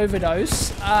X-ray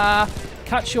overdose,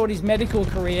 cut short his medical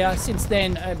career. Since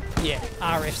then, yeah,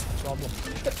 RF's the problem.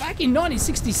 But back in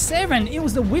 1967, it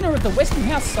was the winner of the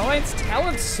Westinghouse Science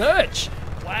Talent Search.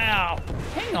 Wow.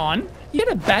 Hang on. You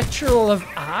had a Bachelor of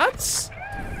Arts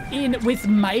with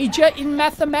major in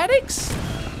mathematics?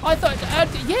 I thought,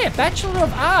 yeah, Bachelor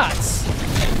of Arts.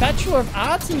 Bachelor of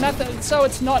Arts in mathematics. So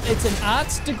it's an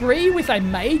arts degree with a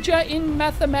major in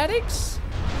mathematics?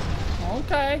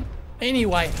 Okay.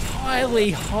 Anyway,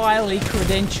 highly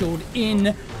credentialed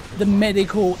in the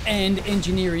medical and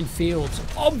engineering fields,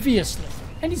 obviously.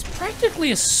 And he's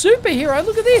practically a superhero.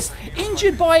 Look at this.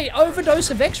 Injured by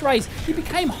overdose of X-rays, he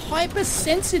became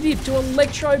hypersensitive to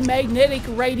electromagnetic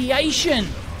radiation.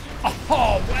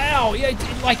 Oh, wow. Yeah,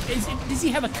 like, does he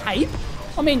have a cape?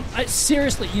 I mean,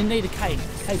 seriously, you need a cape.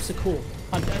 Capes are cool.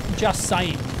 I'm just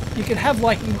saying. You could have,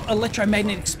 like,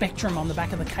 electromagnetic spectrum on the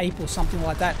back of the cape or something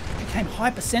like that. Became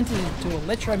hypersensitive to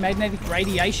electromagnetic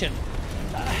radiation.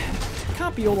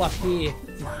 Can't be all up here.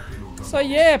 So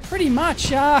yeah, pretty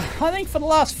much, I think for the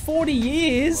last 40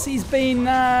 years he's been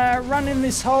running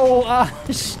this whole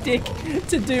shtick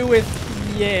to do with,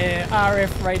 yeah,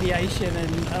 RF radiation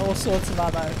and all sorts of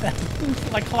other,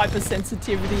 like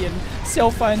hypersensitivity, and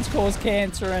cell phones cause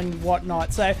cancer and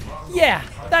whatnot. So yeah,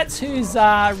 that's who's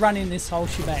running this whole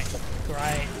shebang. Great.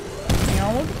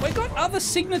 Hang on, we've got other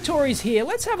signatories here.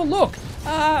 Let's have a look.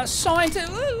 Scientists,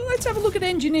 let's have a look at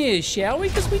engineers, shall we?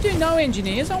 Because we do know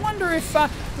engineers. I wonder if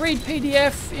read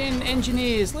PDF in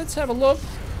engineers. Let's have a look.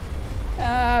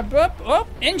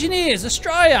 Engineers,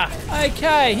 Australia.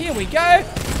 Okay, here we go.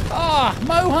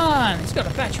 Mohan, he's got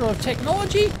a Bachelor of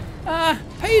Technology.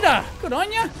 Peter, good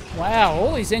on you. Wow,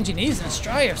 all these engineers in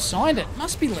Australia have signed it.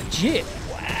 Must be legit.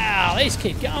 Wow, they just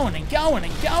keep going and going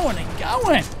and going and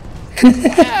going.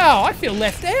 Wow, I feel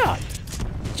left out.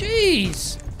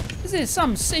 Jeez. Is there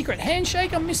some secret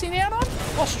handshake I'm missing out on?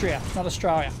 Austria, not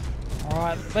Australia.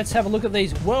 Alright, let's have a look at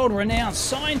these world-renowned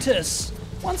scientists.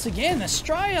 Once again,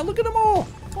 Australia, look at them all.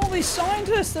 All these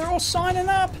scientists, they're all signing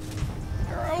up.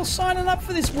 They're all signing up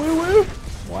for this woo-woo.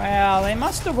 Wow, they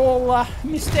must have all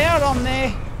missed out on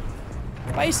their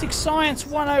Basic Science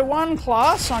 101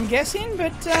 class, I'm guessing,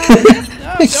 but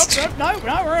no,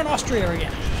 we're in Austria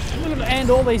again. And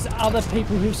all these other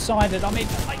people who signed it. I mean,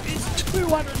 like, there's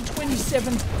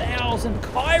 227,000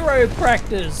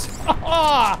 chiropractors.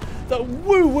 The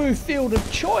woo-woo field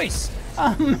of choice.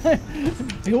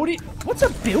 What's a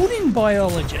building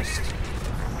biologist?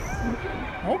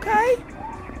 Okay.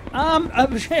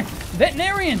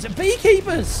 Veterinarians,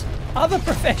 beekeepers, other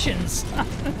professions.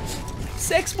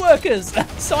 Sex workers.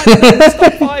 Sign up to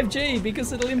stop 5G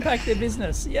because it'll impact their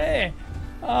business. Yeah.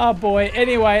 Oh boy.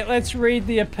 Anyway, let's read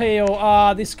the appeal.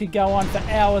 This could go on for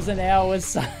hours and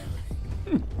hours.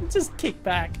 Just kick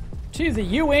back. To the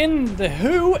UN, the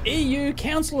WHO, EU,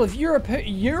 Council of Europe,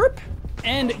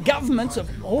 and governments of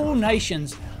all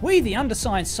nations. We, the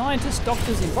undersigned scientists,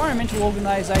 doctors, environmental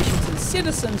organisations and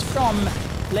citizens from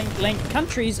blank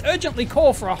countries urgently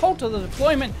call for a halt to the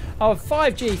deployment of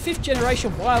 5G, 5th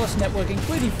generation wireless network,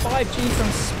 including 5G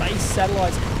from space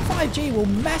satellites. 5G will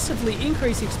massively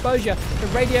increase exposure to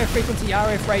radio frequency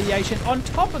RF radiation on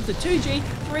top of the 2G,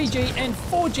 3G and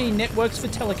 4G networks for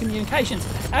telecommunications.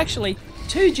 Actually,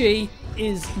 2G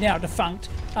is now defunct.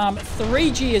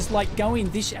 3G is like going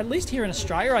this, at least here in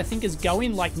Australia, I think is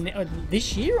going like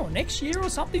this year or next year or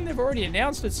something. They've already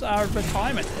announced its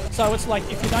retirement. So it's like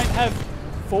if you don't have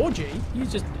 4G,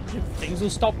 things will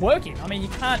stop working. I mean, you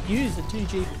can't use the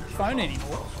 2G phone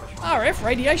anymore. RF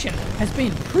radiation has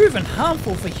been proven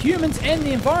harmful for humans and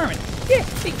the environment. Yeah,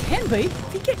 it can be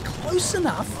if you get close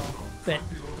enough, but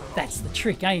that's the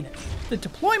trick, ain't it? The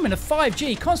deployment of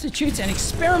 5G constitutes an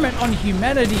experiment on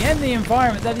humanity and the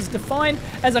environment that is defined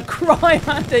as a crime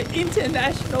under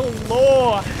international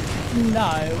law.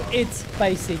 No, it's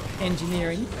basic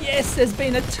engineering. Yes, there's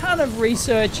been a ton of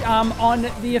research on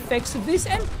the effects of this,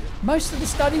 and most of the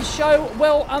studies show,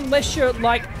 well, unless you're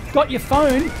like got your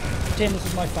phone, pretend this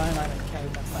is my phone, I don't carry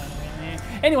my phone.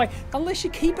 Anyway, unless you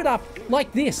keep it up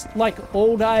like this, like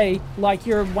all day, like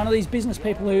you're one of these business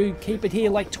people who keep it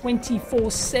here like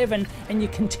 24/7 and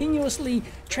you're continuously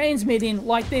transmitting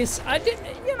like this,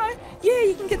 you know, yeah,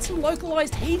 you can get some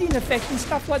localized heating effect and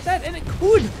stuff like that, and it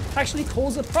could actually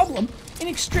cause a problem in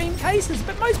extreme cases.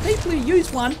 But most people who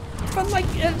use one for like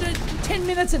 10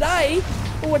 minutes a day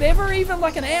or whatever, even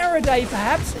like an hour a day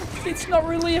perhaps, it's not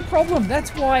really a problem.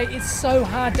 That's why it's so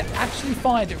hard to actually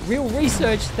find real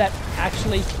research that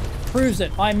actually proves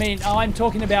it. I mean, I'm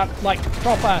talking about like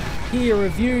proper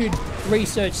peer-reviewed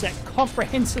research that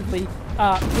comprehensively proves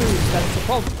that it's a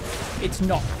problem. It's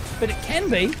not. But it can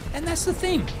be, and that's the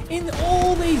thing. In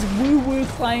all these woo-woo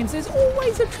claims, there's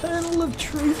always a kernel of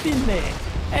truth in there.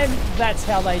 And that's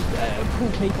how they pull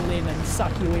people in and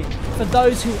suck you in. For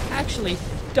those who actually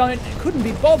couldn't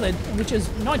be bothered, which is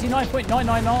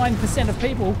 99.999% of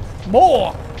people,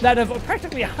 more, that of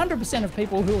practically 100% of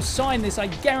people who will sign this, I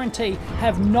guarantee,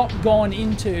 have not gone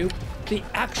into the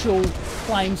actual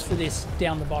claims for this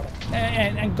down the bottom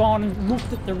and gone and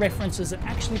looked at the references and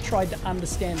actually tried to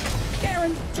understand it.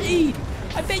 Guaranteed.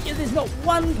 I bet you there's not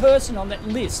one person on that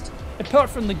list, apart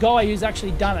from the guy who's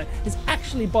actually done it, has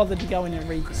actually bothered to go in and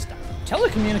read this stuff.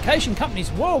 Telecommunication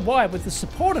companies worldwide, with the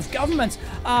support of governments,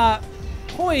 are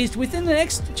poised within the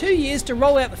next 2 years to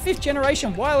roll out the 5th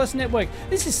generation wireless network.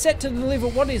 This is set to deliver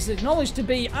what is acknowledged to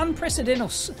be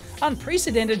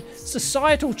unprecedented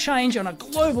societal change on a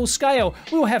global scale.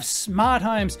 We will have smart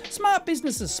homes, smart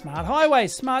businesses, smart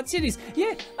highways, smart cities,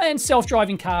 yeah, and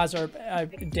self-driving cars are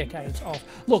decades off.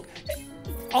 Look,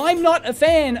 I'm not a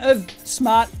fan of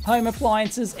smart home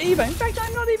appliances either. In fact,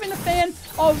 I'm not even a fan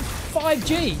of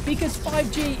 5G, because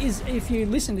 5G is, if you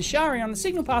listen to Shari on the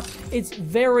signal path, it's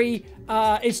very,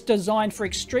 it's designed for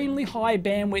extremely high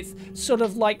bandwidth, sort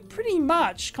of like pretty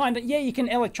much kind of, yeah, you can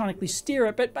electronically steer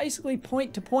it, but basically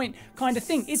point to point kind of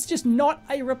thing. It's just not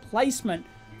a replacement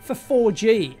for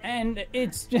 4G, and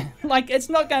it's like, it's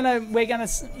not gonna, we're gonna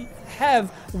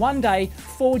have one day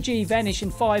 4G vanish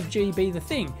and 5G be the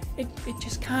thing. It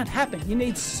just can't happen. You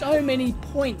need so many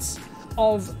points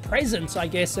of presence, I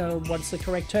guess, what's the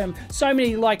correct term, so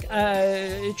many like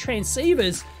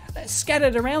transceivers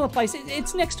scattered around the place.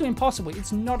 It's next to impossible.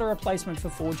 It's not a replacement for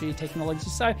 4G technology.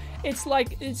 So it's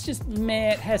like, it's just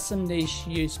meh, it has some niche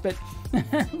use, but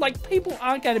like, people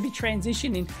aren't going to be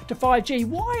transitioning to 5G.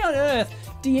 Why on earth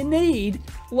do you need,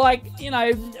 like, you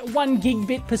know, 1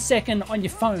 gigabit per second on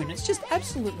your phone? It's just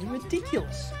absolutely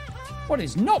ridiculous. What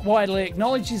is not widely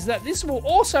acknowledged is that this will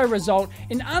also result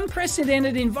in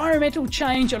unprecedented environmental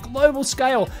change on a global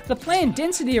scale. The planned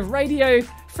density of radio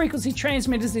frequency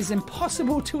transmitters is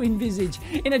impossible to envisage.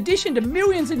 In addition to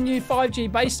millions of new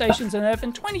 5G base stations on Earth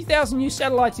and 20,000 new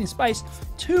satellites in space,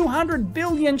 200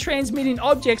 billion transmitting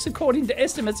objects, according to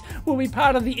estimates, will be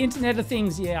part of the Internet of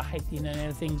Things. Yeah, I hate the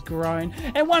Internet of Things, groan.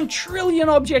 And 1 trillion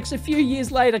objects a few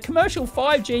years later. Commercial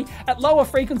 5G at lower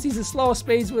frequencies and slower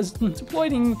speeds was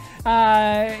deployed in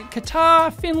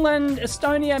Qatar, Finland,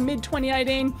 Estonia,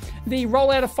 mid-2018. The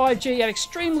rollout of 5G at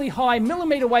extremely high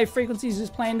millimeter wave frequencies is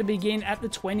planned to begin at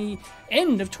the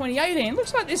end of 2018.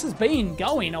 Looks like this has been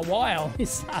going a while,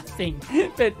 this thing,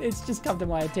 but it's just come to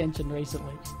my attention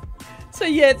recently. So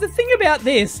yeah, the thing about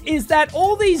this is that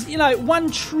all these, you know, 1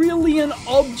 trillion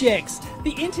objects,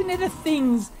 the Internet of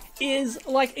Things is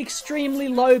like extremely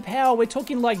low power. We're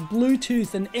talking like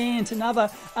Bluetooth and ANT and other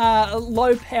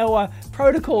low power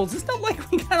protocols. It's not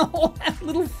like we're gonna all have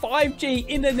little 5G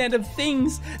Internet of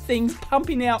Things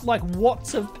pumping out like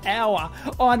watts of power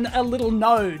on a little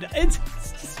node. It's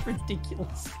just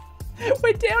ridiculous.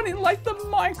 We're down in like the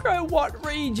microwatt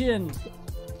region.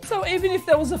 So even if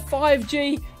there was a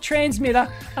 5G transmitter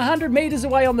 100 meters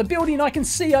away on the building, I can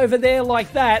see over there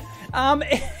like that.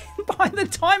 By the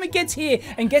time it gets here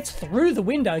and gets through the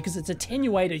window, because it's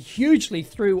attenuated hugely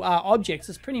through objects,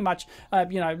 it's pretty much,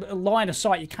 you know, line of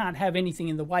sight. You can't have anything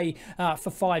in the way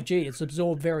for 5G. It's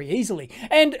absorbed very easily.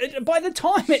 And by the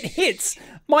time it hits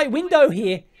my window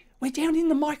here, we're down in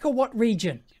the microwatt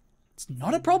region. It's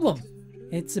not a problem.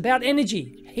 It's about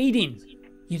energy, heating.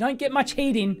 You don't get much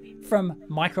heating from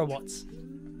microwatts.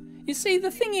 You see,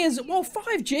 the thing is, while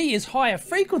 5G is higher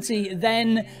frequency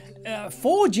than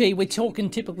 4G, we're talking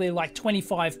typically like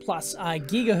 25 plus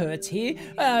gigahertz here,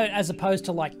 as opposed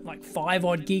to like 5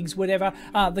 odd gigs, whatever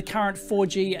the current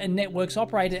 4G networks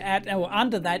operate at, or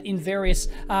under that in various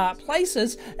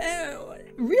places.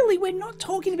 Really, we're not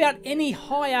talking about any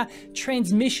higher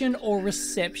transmission or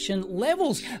reception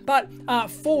levels, but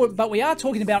we are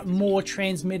talking about more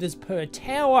transmitters per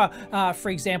tower.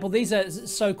 For example, these are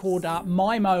so-called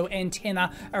MIMO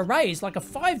antenna arrays, like a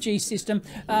 5G system,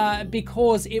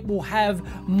 because it will have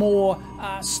more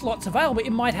slots available.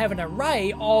 It might have an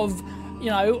array of, you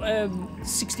know,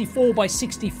 64 by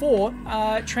 64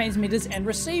 transmitters and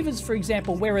receivers, for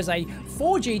example, whereas a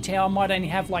 4G tower might only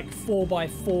have like 4 by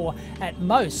 4 at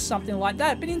most, something like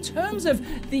that. But in terms of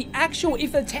the actual,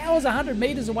 if the tower's 100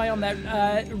 meters away on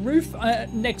that roof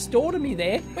next door to me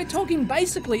there, we're talking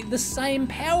basically the same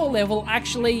power level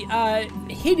actually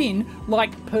hitting,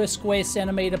 like per square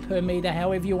centimeter, per meter,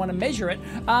 however you want to measure it,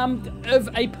 of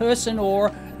a person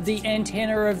or the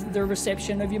antenna of the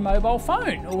reception of your mobile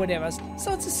phone or whatever.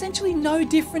 So it's essentially no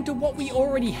different to what we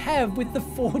already have with the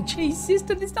 4G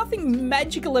system. There's nothing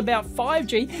magical about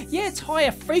 5G. Yeah, it's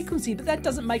higher frequency, but that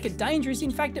doesn't make it dangerous.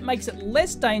 In fact, it makes it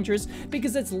less dangerous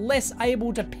because it's less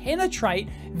able to penetrate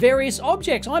various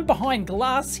objects. I'm behind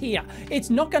glass here. It's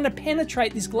not going to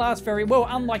penetrate this glass very well,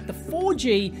 unlike the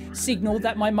 4G signal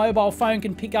that my mobile phone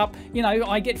can pick up. You know,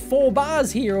 I get 4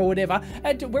 bars here or whatever,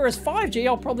 whereas 5G,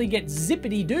 I'll probably get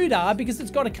zippity doodah because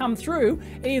it's got to come through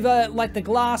either like the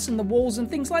glass and the walls and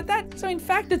things like that. So in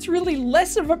fact, it's really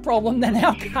less of a problem than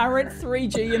our current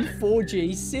 3G and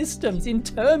 4G systems in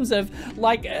terms of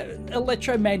like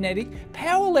electromagnetic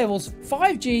power levels.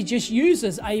 5G just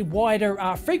uses a wider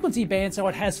frequency band, so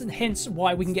it has, hence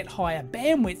why we can get higher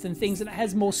bandwidth and things, and it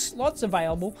has more slots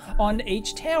available on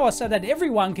each tower so that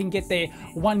everyone can get their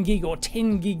 1 gig or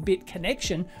 10 gigabit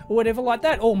connection or whatever like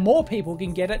that, or more people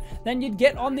can get it than you'd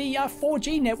get on the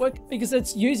 4G network, because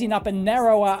it's using up a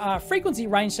narrower frequency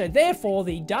range, so therefore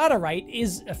the data rate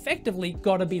is effectively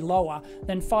got to be lower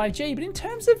than 5G. But in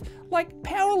terms of like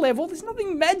power level, there's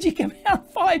nothing magic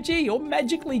about 5G or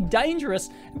magically dangerous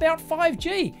about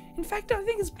 5G. In fact, I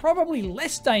think it's probably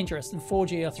less dangerous than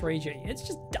 4G or 3G. It's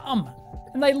just dumb.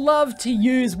 And they love to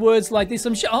use words like this.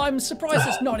 I'm surprised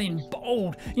it's not in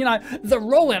bold. You know, the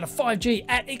rollout of 5G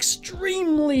at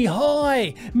extremely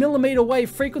high millimeter wave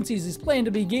frequencies is planned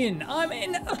to begin. I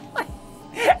mean,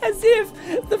 as if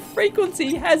the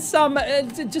frequency has some,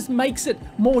 it just makes it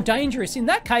more dangerous. In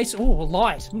that case, oh,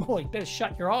 light. Oh, you better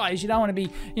shut your eyes. You don't want to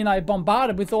be, you know,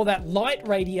 bombarded with all that light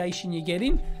radiation you're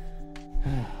getting.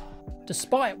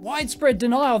 Despite widespread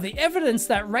denial, the evidence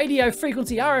that radio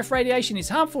frequency RF radiation is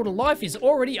harmful to life is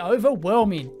already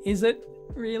overwhelming. Is it?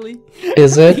 Really?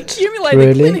 Is it? Accumulated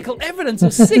really? Clinical evidence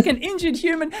of sick and injured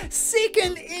human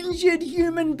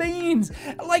beings,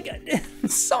 like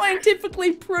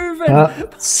scientifically proven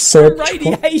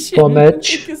radiation.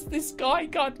 Because this guy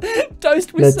got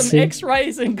dosed with some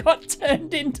X-rays and got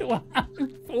turned into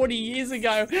 140 years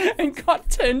ago and got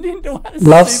turned into a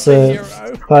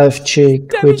superhero. 5G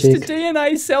damage to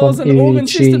DNA cells and organ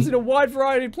systems in a wide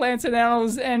variety of plants and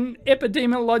animals, and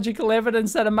epidemiological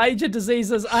evidence that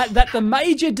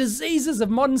major diseases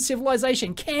of modern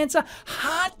civilization, cancer,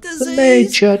 heart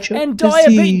disease, and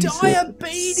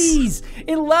diabetes,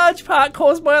 in large part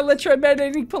caused by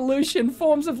electromagnetic pollution,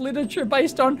 forms of literature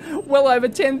based on well over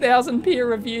 10,000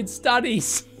 peer-reviewed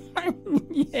studies.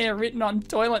 Yeah, written on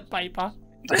toilet paper.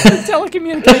 The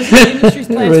telecommunications industry's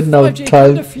plans for 5G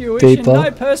come to fruition.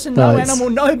 No person, no animal,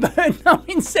 no bird, no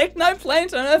insect, no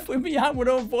plant on Earth would be able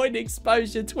to avoid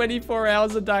exposure 24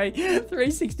 hours a day,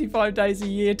 365 days a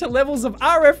year to levels of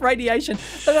RF radiation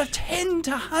that are 10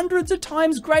 to hundreds of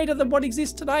times greater than what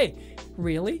exists today.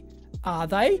 Really? Are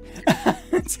they?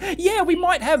 Yeah, we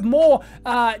might have more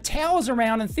towers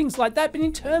around and things like that, but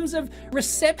in terms of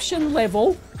reception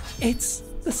level, it's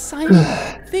the same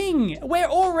thing. We're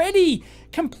already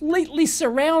completely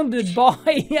surrounded by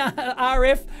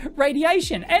RF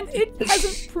radiation, and it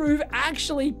hasn't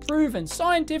actually proven,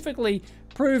 scientifically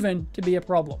proven, to be a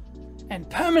problem. And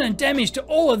permanent damage to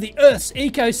all of the Earth's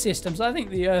ecosystems. I think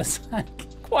the Earth's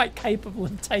quite capable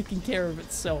of taking care of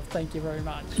itself. Thank you very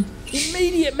much.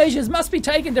 Immediate measures must be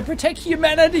taken to protect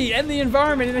humanity and the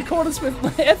environment in accordance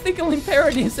with ethical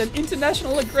imperatives and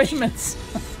international agreements.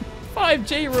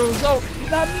 5G will result in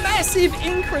a massive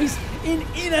increase in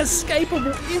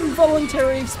inescapable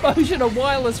involuntary exposure to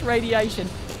wireless radiation.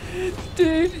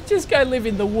 Dude, just go live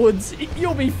in the woods.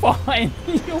 You'll be fine.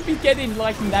 You'll be getting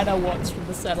like nanowatts from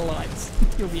the satellites.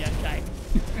 You'll be okay.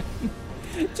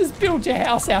 Just build your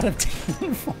house out of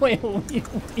tin foil.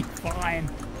 You'll be fine.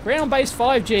 Ground-based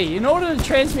 5G. In order to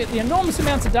transmit the enormous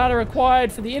amounts of data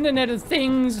required for the Internet of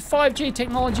Things, 5G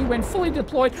technology, when fully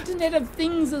deployed, Internet of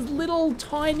Things is little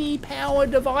tiny power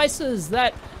devices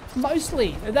that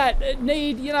mostly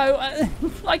need, you know,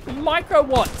 like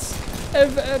microwatts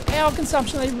of power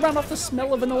consumption. They run off the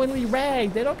smell of an oily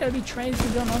rag. They're not going to be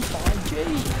transmitted on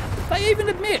 5G. They even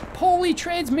admit poorly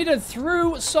transmitted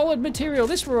through solid material.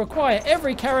 This will require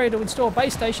every carrier to install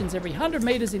base stations every 100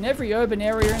 meters in every urban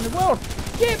area in the world.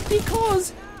 Yeah,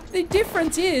 because the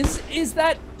difference is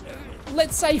that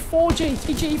let's say 4G,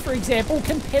 3G for example,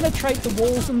 can penetrate the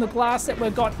walls and the glass that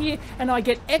we've got here, and I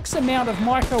get X amount of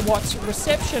microwatts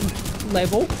reception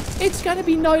level. It's going to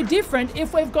be no different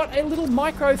if we've got a little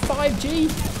micro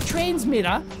 5G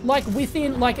transmitter like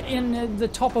within, like in the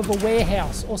top of a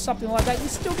warehouse or something like that. You're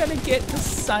still going to get the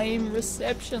same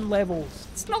reception levels.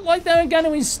 It's not like they're going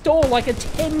to install like a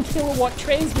 10 kilowatt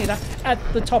transmitter at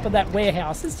the top of that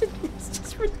warehouse. It's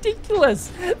just ridiculous.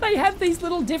 They have these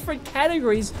little different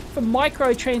categories for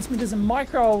micro transmitters and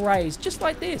micro arrays, just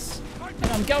like this.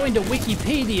 And I'm going to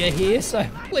Wikipedia here, so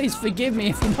please forgive me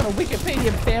if you're not a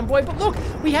Wikipedia fanboy, but look,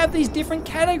 we have these different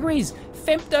categories.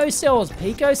 Femto cells,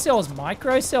 pico cells,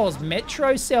 micro cells,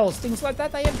 metro cells, things like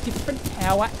that. They have different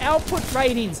power output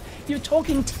ratings. You're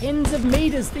talking tens of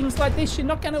meters, things like this. You're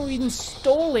not going to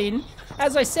install in,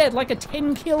 as I said, like a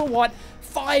 10 kilowatt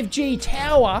 5G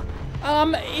tower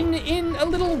in a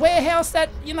little warehouse that,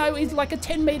 you know, is like a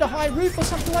 10 meter high roof or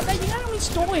something like that. You're going to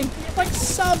install in like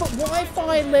sub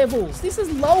Wi-Fi levels. This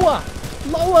is lower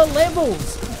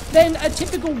levels than a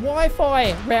typical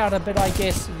Wi-Fi router, but I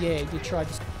guess, yeah, you tried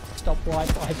to stop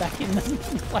Wi-Fi back in the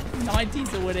like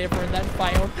 90s or whatever, and that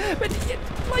failed. But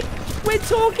like, we're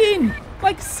talking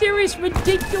like serious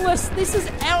ridiculous. This is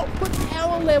output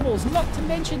power levels, not to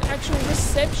mention actual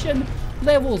reception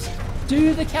levels.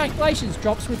 Do the calculations.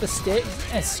 Drops with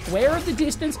a square of the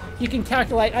distance. You can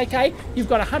calculate, okay, you've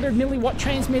got a 100 milliwatt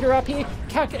transmitter up here,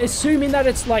 assuming that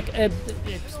it's like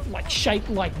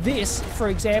shaped like this, for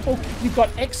example. You've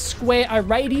got X square, a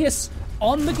radius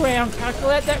on the ground.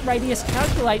 Calculate that radius,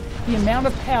 calculate the amount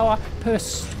of power per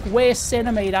square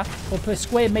centimeter or per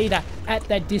square meter at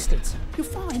that distance. You're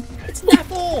fine. It's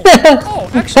not all. Oh,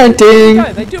 actually,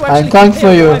 they do actually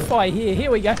compare Wi-Fi here.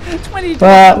 Here we go. 20 to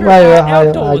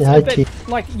outdoors.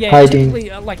 Like, yeah, typically,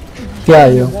 like,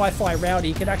 Wi-Fi router,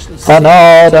 you can actually set. Oh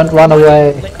no, don't run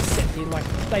away.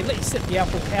 They let you set the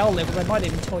output power level. They might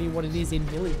even tell you what it is in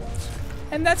milliwatts.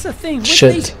 And that's the thing, with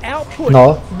these output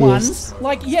ones,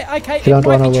 like, yeah, okay, it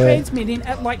might be transmitting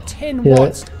at like 10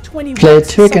 watts, 20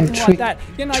 watts, something like that.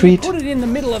 You know, you put it in the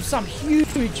middle of some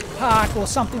huge park or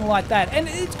something like that, and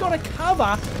it's got to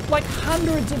cover like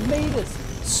hundreds of meters,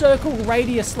 circle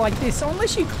radius like this. So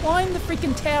unless you climb the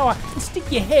freaking tower and stick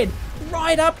your head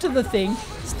right up to the thing,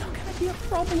 it's not going to be a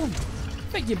problem.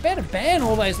 In fact, you better ban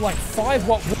all those like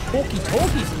 5-watt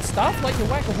walkie-talkies and stuff. Like, you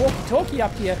whack a walkie-talkie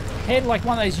up to your head like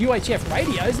one of those UHF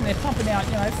radios, and they're pumping out,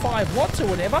 you know, 5 watts or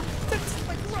whatever. That's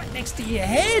like right next to your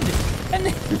head. And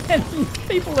then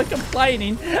people are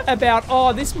complaining about,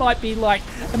 oh, this might be like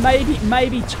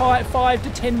maybe 5 to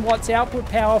 10 watts output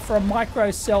power for a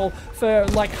micro cell for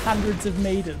like hundreds of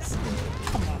meters.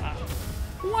 Come on.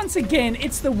 Once again,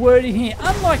 it's the wording here.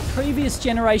 Unlike previous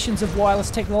generations of wireless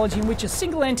technology in which a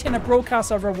single antenna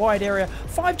broadcasts over a wide area,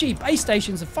 5G base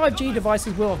stations and 5G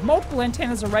devices will have multiple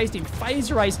antennas arrayed in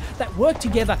phase arrays that work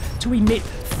together to emit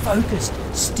focused,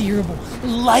 steerable,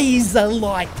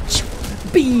 laser-like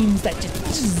beams that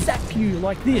just zap you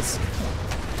like this.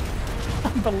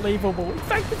 Unbelievable. In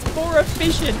fact, it's more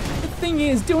efficient. The thing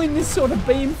is, doing this sort of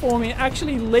beamforming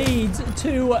actually leads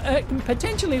to,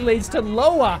 potentially leads to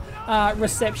lower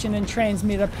reception and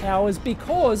transmitter powers,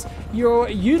 because you're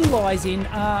utilizing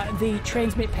the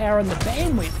transmit power and the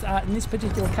bandwidth in this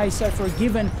particular case. So for a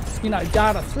given, you know,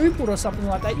 data throughput or something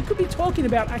like that, you could be talking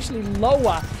about actually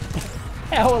lower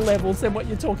power levels than what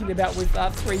you're talking about with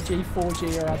 3G,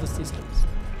 4G or other systems.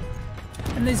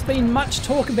 and there's been much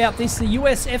talk about this. The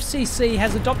US FCC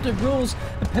has adopted rules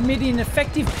permitting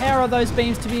effective power of those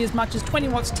beams to be as much as 20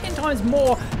 watts, 10 times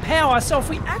more power. So if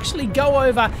we actually go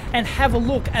over and have a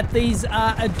look at these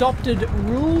adopted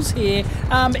rules here,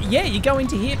 yeah, you go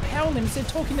into here, power limits. They're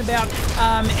talking about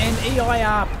an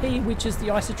EIRP, which is the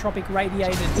isotropic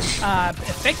radiated,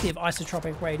 effective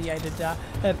isotropic radiated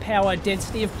power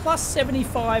density of plus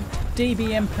 75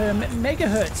 dBm per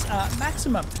megahertz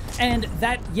maximum. And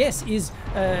that, yes, is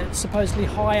supposedly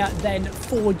higher than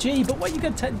 4G. But what you've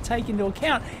got to take into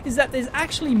account is that there's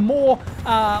actually more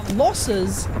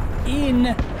losses in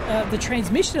the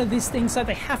transmission of this thing, so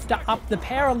they have to up the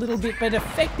power a little bit, but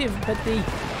the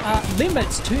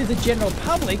limits to the general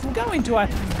public. We'll go into a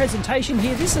presentation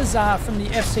here. This is from the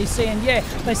FCC, and yeah,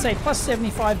 they say plus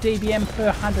 75 dBm per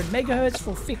 100 megahertz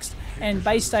for fixed and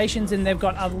base stations, and they've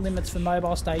got other limits for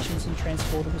mobile stations and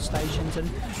transportable stations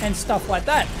and stuff like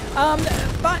that.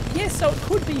 But yeah, so it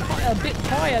could be a bit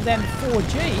higher than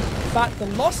 4G, but the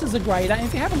losses are greater. And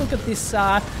if you have a look at this,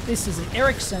 this is an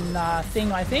Ericsson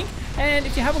thing, I think. And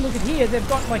if you have a look at here, they've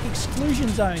got like exclusion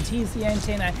zones. Here's the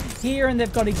antenna here, and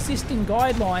they've got existing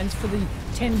guidelines for the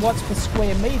 10 watts per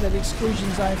square meter, the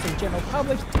exclusion zone for the general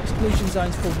public, exclusion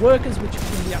zones for workers, which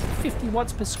can be up to 50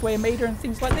 watts per square meter and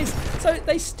things like this. So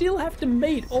they still have to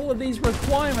meet all of these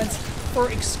requirements for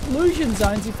exclusion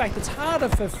zones. In fact, it's harder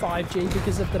for 5G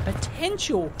because of the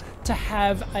potential to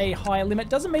have a higher limit.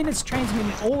 Doesn't mean it's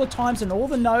transmitting all the times and all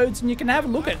the nodes, and you can have a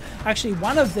look at actually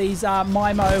one of these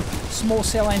MIMO small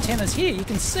cell antennas here. You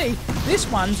can see this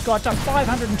one's got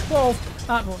 512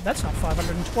 well, that's not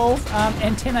 512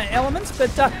 antenna elements,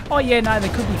 but oh yeah, no,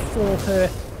 there could be 4 per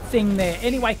thing there.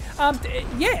 Anyway,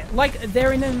 yeah, like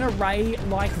they're in an array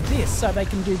like this, so they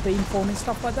can do beamforming and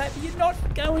stuff like that, but you're not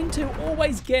going to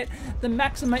always get the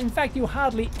maximum. In fact, you'll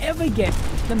hardly ever get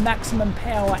the maximum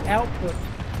power output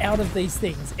out of these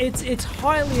things. It's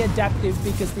highly adaptive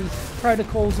because the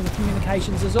protocols and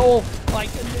communications is all like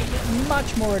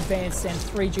much more advanced than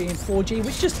 3G and 4G,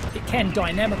 which just it can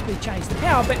dynamically change the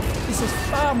power, but this is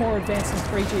far more advanced than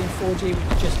 3G and 4G,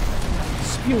 which just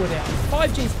spew it out.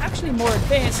 5G is actually more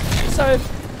advanced, so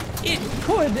it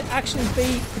could actually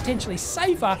be potentially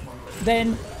safer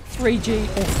than 3G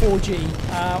or 4G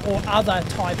or other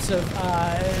types of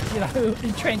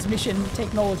transmission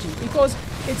technology, because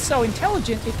it's so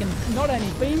intelligent. It can not only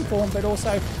beamform but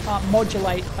also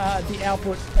modulate the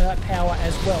output power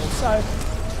as well. So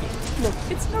look,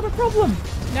 it's not a problem.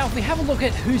 Now, if we have a look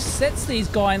at who sets these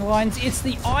guidelines, it's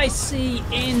the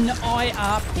ICNIRP.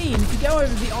 And if you go over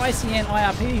to the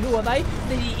ICNIRP, who are they?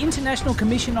 The International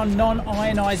Commission on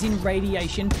Non-Ionizing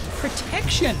Radiation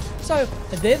Protection. So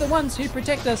they're the ones who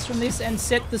protect us from this and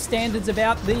set the standards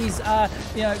about these,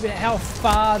 how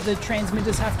far the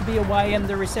transmitters have to be away and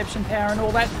the reception power and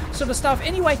all that sort of stuff.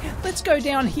 Anyway, let's go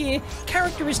down here.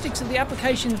 Characteristics of the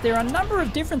applications. There are a number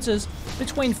of differences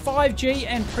between 5G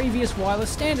and previous wireless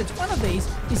standards. One of these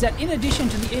is that in addition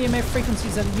to the EMF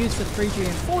frequencies that are used for 3G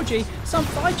and 4G, some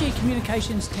 5G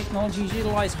communications technologies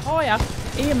utilize higher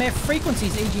EMF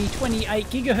frequencies, e.g. 28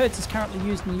 gigahertz is currently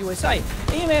used in the USA.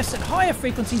 EMFs at higher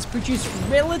frequencies produce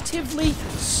relatively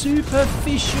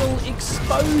superficial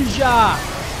exposure.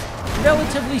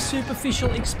 Relatively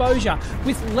superficial exposure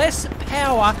with less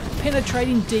power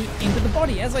penetrating deep into the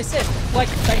body. As I said, like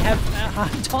they have a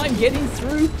hard time getting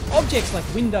through objects like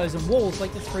windows and walls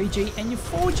like the 3G and your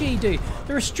 4G do.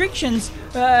 The restrictions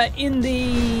in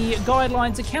the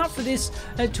guidelines account for this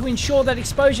to ensure that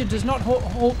exposure does not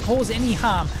cause any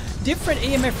harm. Different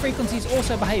EMF frequencies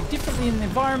also behave differently in the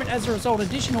environment. As a result,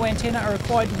 additional antenna are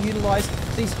required to utilize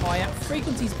these higher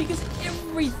frequencies, because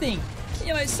everything,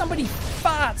 somebody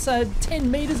farts 10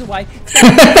 meters away, it's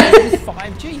going to be with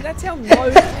 5G. That's how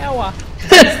low power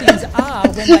these things are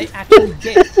when they actually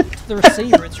get to the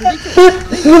receiver. It's ridiculous.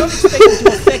 These are not expected to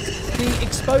affect the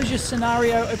exposure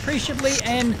scenario appreciably,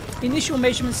 and initial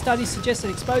measurement studies suggest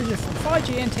that exposure from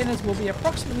 5G antennas will be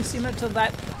approximately similar to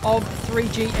that of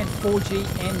 3G and 4G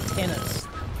antennas.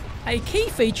 A key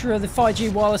feature of the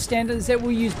 5G wireless standard is that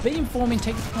we'll use beamforming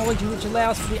technology, which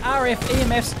allows for the RF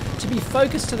EMFs to be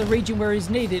focused to the region where it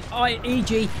is needed,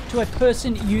 e.g. to a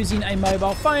person using a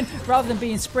mobile phone, rather than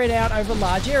being spread out over a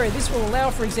large area. This will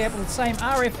allow, for example, the same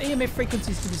RF EMF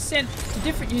frequencies to be sent to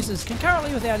different users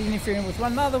concurrently without interfering with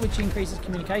one another, which increases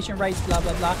communication rates, blah,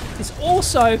 blah, blah. This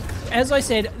also, as I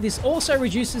said, this also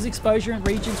reduces exposure in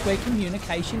regions where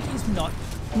communication is not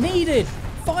needed.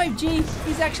 5G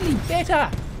is actually better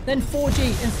than 4G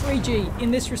and 3G in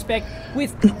this respect,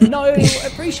 with no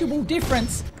appreciable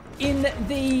difference in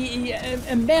the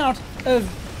amount of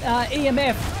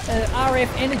EMF, RF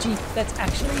energy that's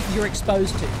actually you're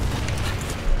exposed to.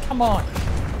 Come on.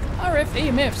 RF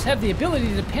EMFs have the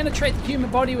ability to penetrate the human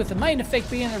body, with the main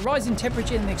effect being a rise in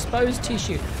temperature in the exposed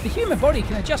tissue. The human body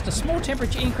can adjust to small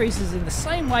temperature increases in the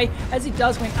same way as it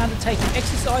does when undertaking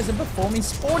exercise and performing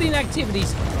sporting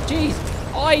activities. Geez,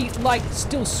 I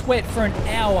still sweat for an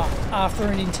hour after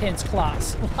an intense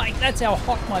class. That's how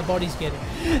hot my body's getting.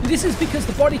 This is because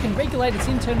the body can regulate its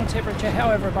internal temperature,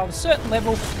 however, above a certain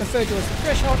level, referred to as the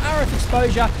threshold. RF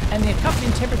exposure and the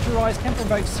accompanying temperature rise can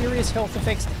provoke serious health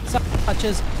effects such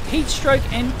as heat stroke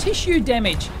and tissue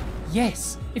damage.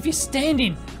 Yes, if you're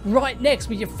standing right next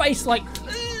with your face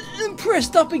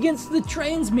pressed up against the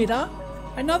transmitter.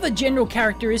 Another general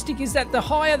characteristic is that the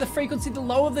higher the frequency, the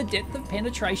lower the depth of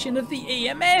penetration of the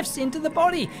EMFs into the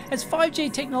body. As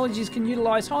 5G technologies can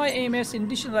utilize higher EMFs in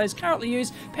addition to those currently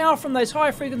used, power from those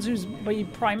higher frequencies will be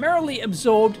primarily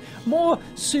absorbed more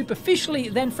superficially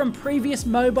than from previous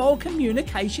mobile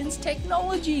communications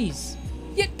technologies.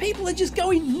 Yet people are just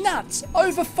going nuts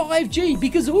over 5G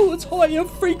because, oh, it's higher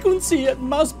frequency, it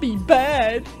must be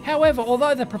bad. However,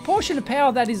 although the proportion of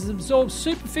power that is absorbed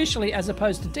superficially as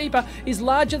opposed to deeper is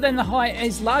larger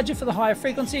for the higher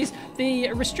frequencies,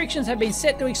 the restrictions have been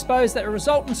set to expose that a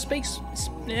resultant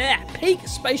peak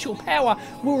spatial power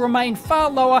will remain far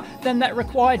lower than that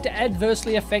required to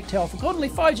adversely affect health. Accordingly,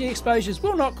 5G exposures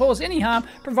will not cause any harm,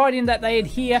 providing that they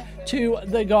adhere to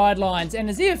the guidelines. And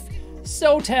as if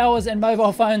cell towers and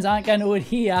mobile phones aren't going to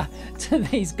adhere to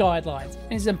these guidelines.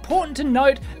 And it's important to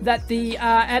note that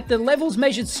at the levels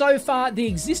measured so far, the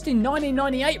existing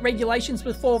 1998 regulations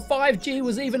before 5G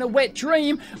was even a wet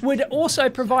dream would also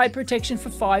provide protection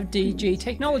for 5G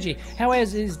technology. However,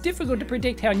 it is difficult to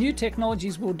predict how new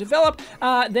technologies will develop.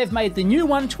 They've made the new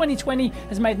one, 2020,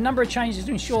 has made a number of changes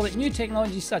to ensure that new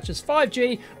technologies such as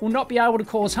 5G will not be able to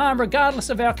cause harm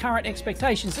regardless of our current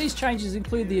expectations. These changes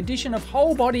include the addition of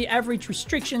whole body average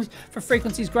restrictions for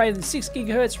frequencies greater than 6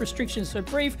 GHz, restrictions for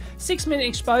brief 6-minute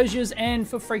exposures and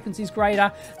for frequencies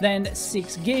greater than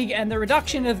 6 gig, and the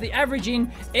reduction of the averaging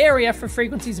area for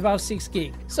frequencies above 6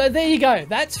 gig. So there you go.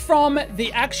 That's from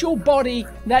the actual body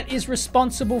that is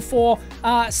responsible for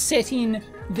setting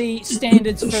the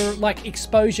standards for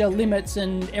exposure limits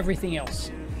and everything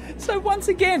else. So once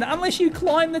again, unless you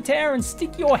climb the tower and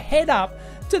stick your head up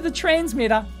to the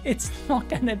transmitter, it's not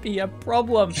going to be a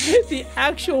problem. The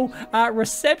actual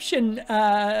reception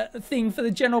thing for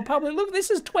the general public, look, this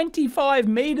is 25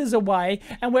 meters away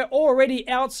and we're already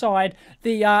outside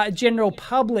the general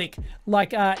public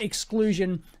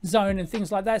exclusion zone and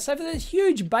things like that. So for this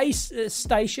huge base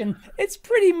station, it's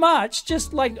pretty much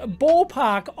just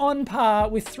ballpark on par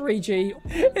with 3G.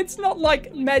 It's not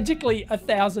magically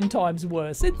 1,000 times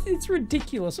worse. It's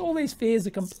ridiculous. All these fears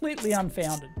are completely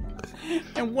unfounded.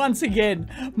 And once again,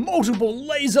 multiple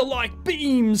laser-like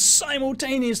beams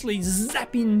simultaneously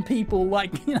zapping people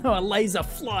like, a laser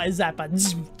fly zapper.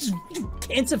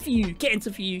 Cancer for you,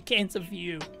 cancer for you, cancer for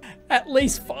you. At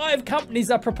least 5 companies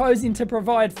are proposing to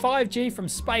provide 5G from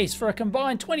space for a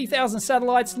combined 20,000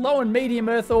 satellites, low and medium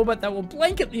Earth orbit that will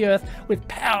blanket the Earth with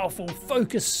powerful,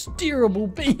 focused,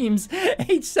 steerable beams.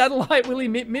 Each satellite will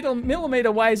emit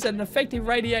millimeter waves at an effective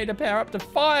radiator power up to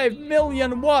 5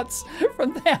 million watts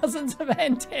from thousands of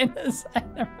antennas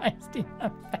raised in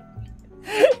the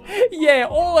yeah,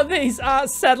 all of these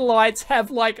satellites have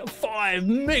 5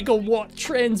 megawatt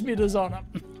transmitters on them.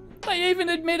 They even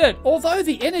admit it. Although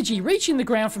the energy reaching the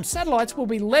ground from satellites will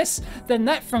be less than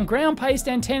that from ground-based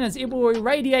antennas, it will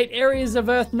irradiate areas of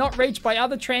Earth not reached by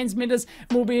other transmitters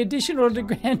and will be additional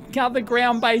to other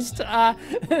ground-based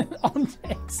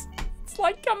objects. It's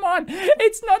come on,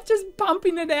 it's not just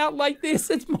pumping it out like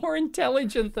this, it's more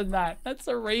intelligent than that. That's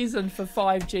the reason for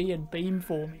 5G and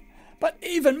beamforming. But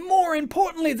even more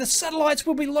importantly, the satellites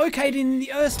will be located in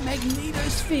the Earth's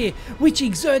magnetosphere, which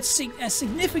exerts a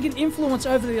significant influence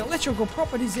over the electrical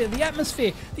properties of the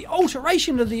atmosphere. The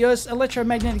alteration of the Earth's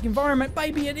electromagnetic environment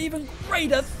may be an even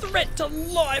greater threat to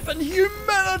life and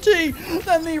humanity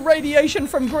than the radiation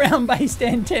from ground-based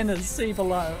antennas. See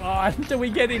below. Oh, do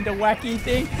we get into wacky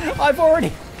thing?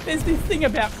 There's this thing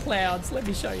about clouds. Let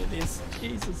me show you this.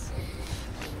 Jesus.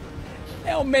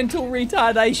 Our mental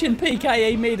retardation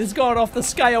PKE meter's gone off the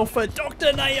scale for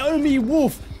Dr. Naomi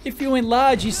Wolf. If you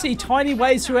enlarge, you see tiny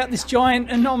waves throughout this giant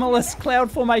anomalous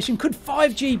cloud formation. Could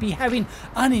 5G be having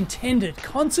unintended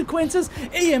consequences?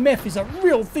 EMF is a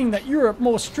real thing that Europe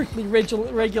more strictly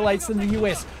regulates than the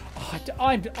US. Oh,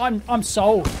 I'm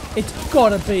sold. It's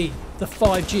gotta be the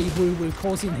 5G woo-woo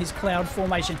causing his cloud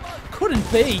formation.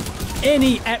 Couldn't be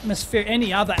any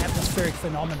other atmospheric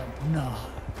phenomenon. No.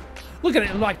 Look at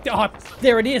it, like, oh,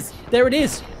 there it is. There it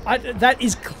is. That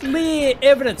is clear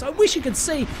evidence. I wish you could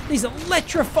see these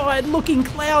electrified looking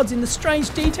clouds in the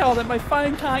strange detail that my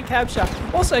phone can't capture.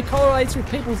 Also correlates with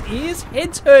people's ears,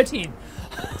 heads hurting.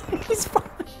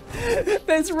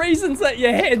 There's reasons that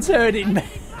your head's hurting, man.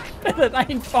 But it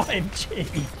ain't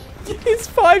 5G. Is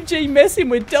 5G messing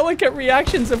with delicate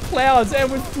reactions of clouds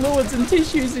and with fluids and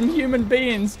tissues in human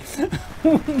beings?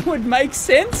 Would make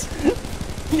sense?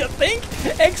 You think?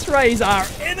 X-rays are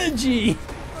energy.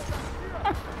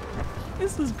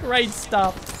 This is great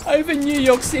stuff. Over New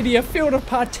York City, a field of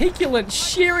particulate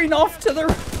shearing off to the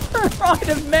right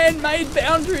of man-made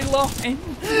boundary line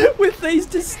with these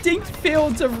distinct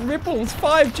fields of ripples.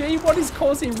 5G, what is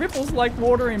causing ripples like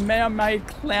water in man-made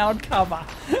cloud cover?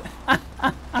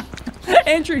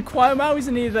 Andrew Cuomo,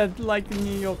 isn't he the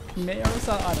New York mayor or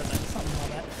something? I don't know, something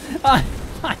like that.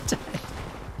 I don't.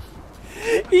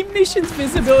 Emissions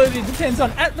visibility depends on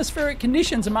atmospheric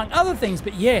conditions, among other things,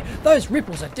 but yeah, those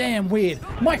ripples are damn weird.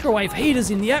 Microwave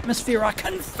heaters in the atmosphere are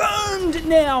confirmed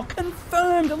now,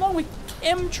 confirmed, along with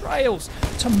chemtrails.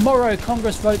 Tomorrow,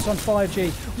 Congress votes on 5G.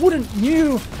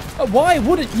 Why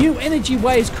wouldn't new energy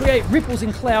waves create ripples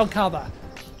in cloud cover?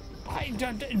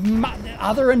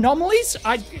 Other anomalies?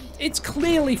 It's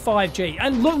clearly 5G.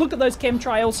 And look at those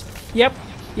chemtrails.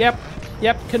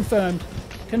 Yep, confirmed.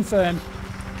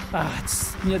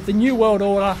 It's the New World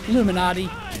Order, Illuminati.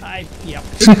 I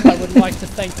would like to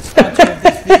thank the sponsor of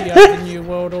this video, the New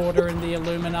World Order and the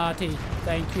Illuminati.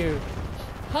 Thank you.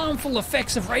 Harmful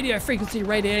effects of radio frequency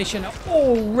radiation are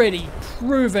already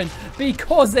proven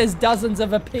because there's dozens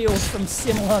of appeals from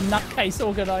similar nutcase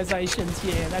organisations.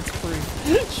 Yeah, that's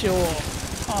proof. Sure.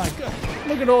 Oh, God.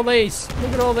 Look at all these.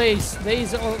 Look at all these.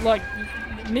 These are like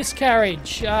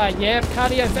miscarriage. Yeah,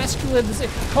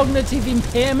 cardiovascular, cognitive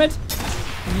impairment.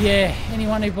 Yeah,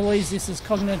 anyone who believes this is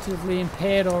cognitively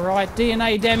impaired, all right.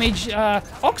 DNA damage,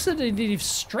 oxidative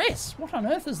stress. What on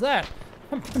earth is that?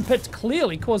 But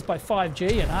clearly caused by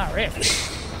 5G and RF.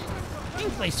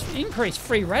 Increased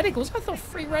free radicals. I thought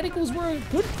free radicals were a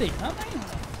good thing, aren't they?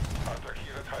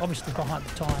 Obviously behind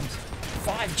the times.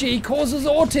 5G causes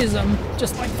autism,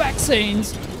 just like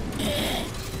vaccines.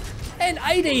 And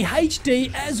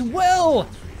ADHD as well.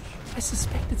 I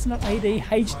suspect it's not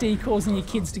ADHD causing your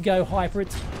kids to go hyper,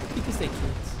 it's because they're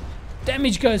kids.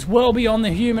 Damage goes well beyond the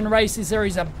human race as there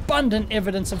is abundant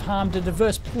evidence of harm to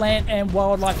diverse plant and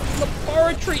wildlife,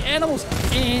 laboratory animals,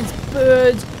 ants,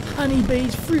 birds,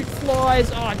 honeybees, fruit flies,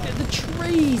 the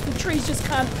trees just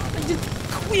can't, they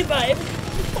just quiver,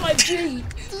 5G.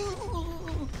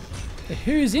 The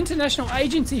WHO's International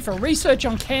Agency for Research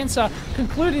on Cancer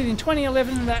concluded in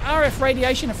 2011 that RF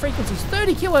radiation at frequencies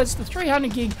 30 kHz to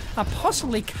 300 gig are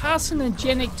possibly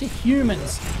carcinogenic to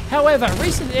humans. However,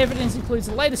 recent evidence includes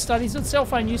the latest studies of cell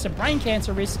phone use and brain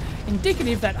cancer risks,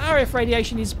 indicative that RF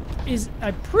radiation is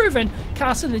a proven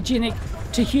carcinogenic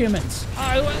to humans.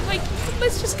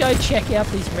 Let's just go check out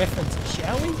these references,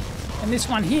 shall we? And this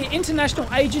one here,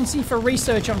 International Agency for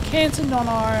Research on Cancer,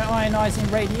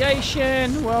 Non-Ionizing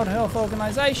Radiation, World Health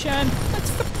Organization.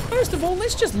 First of all,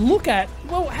 let's just look at,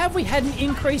 well, have we had an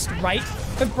increased rate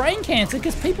of brain cancer?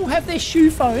 Because people have their shoe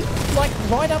phone, like,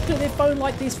 right up to their phone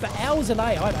like this for hours a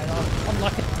day. I don't know. I'm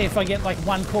lucky if I get, like,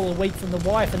 one call a week from the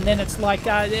wife, and then it's like,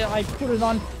 I put it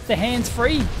on the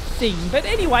hands-free thing. But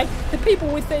anyway, the people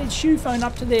with their shoe phone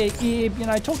up to their ear,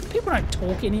 people don't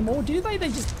talk anymore, do they? They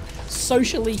just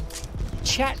socially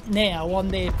chat now on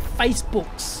their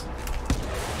Facebooks.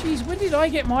 Geez, when did I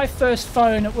get my first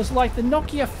phone? It was like the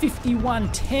Nokia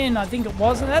 5110, I think it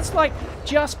was, and that's like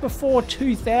just before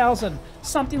 2000,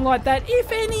 something like that.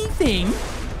 If anything,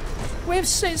 we've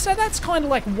seen, so that's kind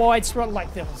of like widespread,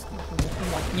 like there was,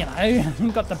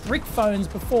 like, got the brick phones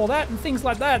before that and things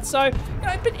like that. So,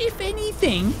 but if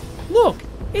anything, look,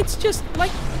 it's just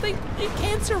like the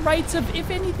cancer rates of, if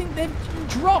anything, they've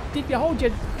dropped. If you hold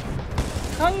your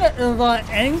tongue at the right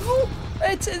angle,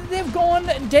 they've gone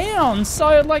down.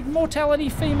 So, like, mortality,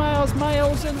 females,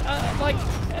 males, and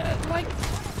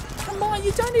come on,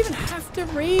 you don't even have to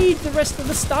read the rest of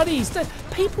the studies.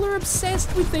 People are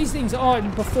obsessed with these things. Oh,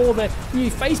 and before the new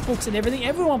Facebooks and everything,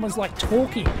 everyone was like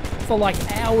talking for like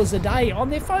hours a day on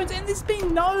their phones, and there's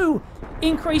been no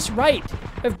increased rate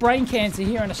of brain cancer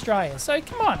here in Australia. So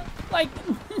come on, like,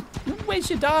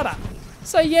 where's your data?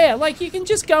 So yeah, like, you can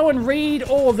just go and read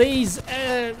all these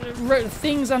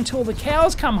things until the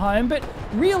cows come home, but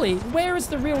really, where is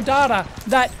the real data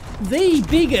that the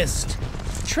biggest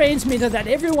transmitter that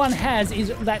everyone has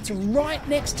that's right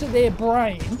next to their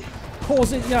brain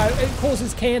causes, it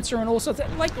causes cancer and all sorts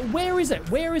of, like, where is it?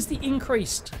 Where is the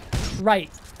increased rate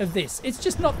of this? It's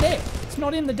just not there. It's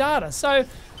not in the data. So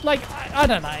Like, I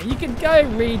don't know. You can go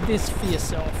read this for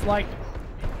yourself. Like,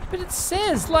 but it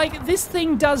says, like, this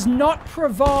thing does not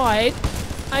provide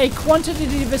a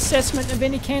quantitative assessment of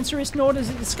any cancer risk, nor does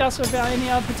it discuss about any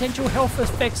other potential health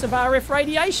effects of RF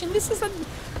radiation. This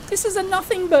is a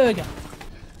nothing burger.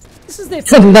 This is their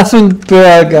nothing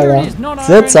burger.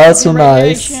 That's also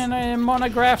nice.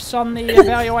 Monographs on the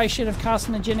evaluation of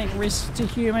carcinogenic risks to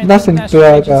humans. Nothing National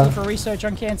burger. Agency for Research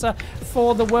on Cancer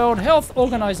for the World Health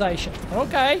Organization.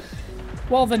 Okay.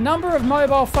 While the number of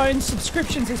mobile phone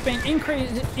subscriptions has been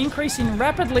increasing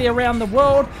rapidly around the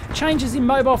world, changes in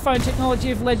mobile phone technology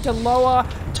have led to lower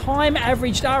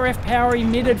time-averaged RF power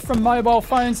emitted from mobile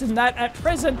phones than that at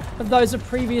present of those of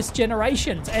previous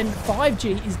generations, and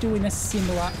 5G is doing a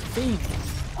similar thing.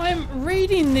 I'm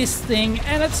reading this thing,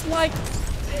 and it's like,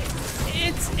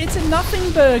 it's a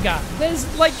nothing burger.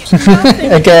 There's like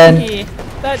nothing Again. in here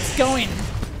that's going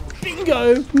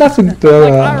bingo. Nothing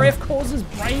burger. Like RF causes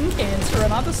brain cancer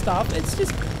and other stuff. It's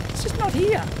just not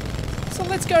here. So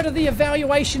let's go to the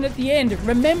evaluation at the end.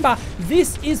 Remember,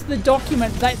 this is the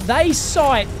document that they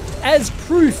cite as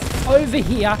proof over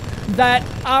here that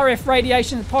RF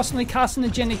radiation is possibly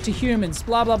carcinogenic to humans,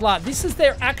 blah, blah, blah. This is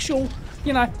their actual,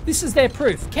 you know, this is their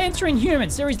proof. Cancer in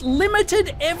humans. There is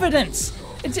limited evidence.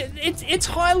 It's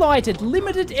highlighted,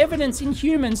 limited evidence in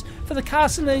humans for the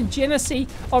carcinogenicity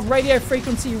of radio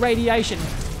frequency radiation.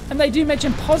 And they do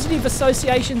mention positive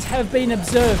associations have been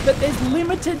observed, but there's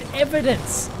limited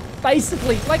evidence.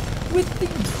 Basically, like with the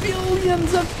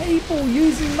billions of people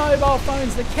using mobile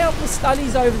phones, the countless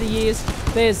studies over the years,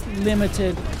 there's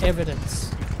limited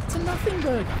evidence. It's a nothing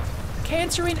burger.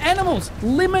 Cancer in animals,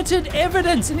 limited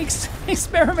evidence in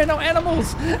experimental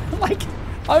animals. Like,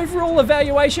 overall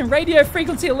evaluation, radio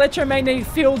frequency electromagnetic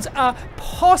fields are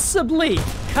possibly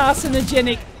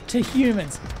carcinogenic to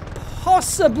humans.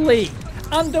 Possibly.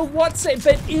 Under what set?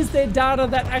 But is there data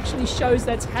that actually shows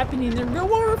that's happening in the real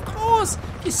world? Of course.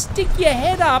 You stick your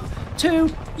head up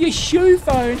to your shoe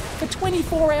phone for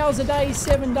 24 hours a day,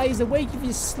 7 days a week. If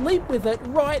you sleep with it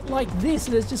right like this,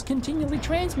 and it's just continually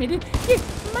transmitted, yeah,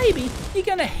 maybe you're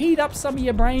going to heat up some of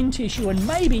your brain tissue, and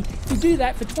maybe if you do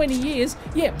that for 20 years,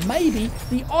 yeah, maybe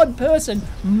the odd person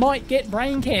might get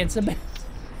brain cancer. But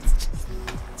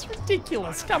it's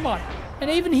ridiculous. Come on. And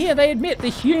even here they admit the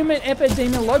human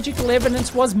epidemiological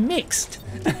evidence was mixed.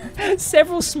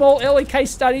 Several small early case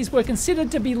studies were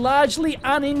considered to be largely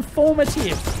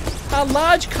uninformative. A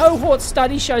large cohort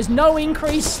study shows no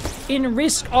increase in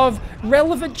risk of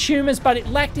relevant tumours, but it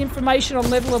lacked information on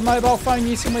level of mobile phone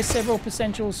use and where several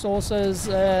potential sources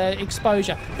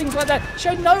exposure. Things like that.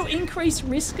 Showed no increased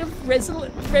risk of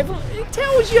it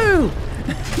tells you!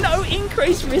 No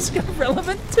increased risk of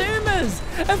relevant tumours.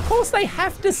 Of course they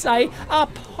have to say are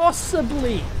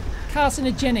possibly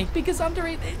carcinogenic, because under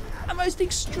the most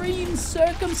extreme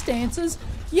circumstances,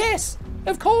 yes,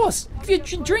 of course.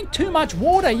 If you drink too much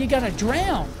water, you're going to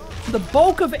drown. The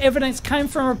bulk of evidence came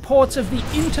from reports of the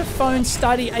Interphone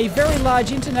study, a very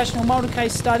large international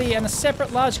multi-case study, and a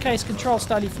separate large case control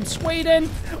study from Sweden.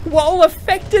 While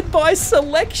affected by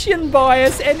selection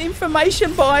bias and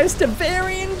information bias to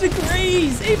varying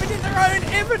degrees, even in their own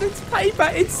evidence paper,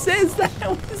 it says that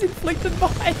it was inflicted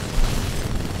by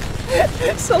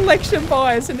selection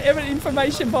bias and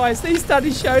information bias. These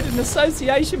studies showed an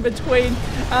association between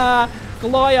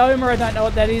glioma, I don't know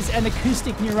what that is, and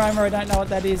acoustic neuroma, I don't know what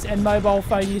that is, and mobile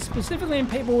phone use, specifically in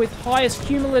people with highest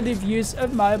cumulative use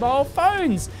of mobile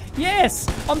phones. Yes,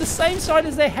 on the same side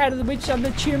as they had, which are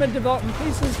the tumour development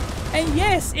pieces. And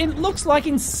yes, it looks like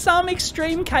in some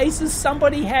extreme cases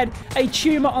somebody had a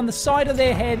tumour on the side of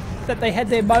their head that they had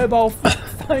their mobile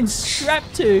phone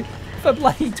strapped to for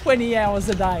bloody 20 hours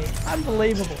a day.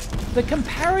 Unbelievable. The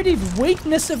comparative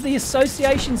weakness of the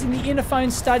associations in the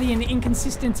Interphone study and the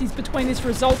inconsistencies between its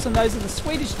results and those of the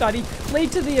Swedish study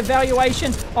lead to the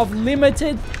evaluation of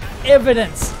limited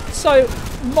evidence. So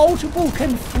multiple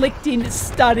conflicting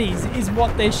studies is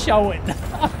what they're showing.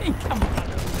 I mean, come on.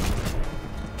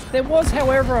 There was,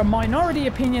 however, a minority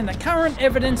opinion that current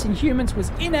evidence in humans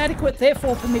was inadequate,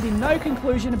 therefore permitting no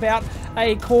conclusion about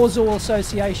a causal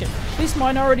association. This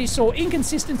minority saw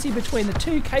inconsistency between the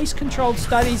two case-controlled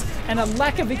studies and a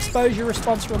lack of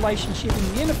exposure-response relationship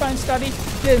in the Interphone study.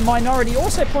 The minority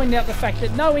also pointed out the fact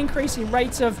that no increase in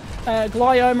rates of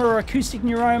glioma or acoustic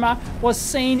neuroma was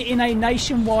seen in a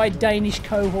nationwide Danish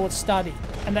cohort study,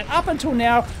 and that up until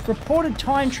now, reported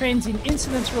time trends in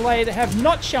incidents related have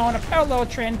not shown a parallel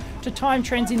trend to time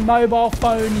trends in mobile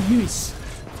phone use.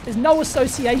 There's no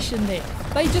association there.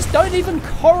 They just don't even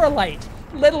correlate,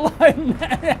 let alone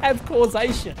have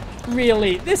causation.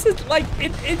 Really, this is like,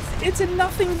 it's a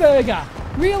nothing burger.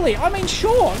 Really, I mean,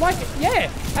 sure, like,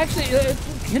 yeah, actually,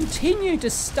 continue to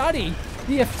study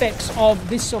the effects of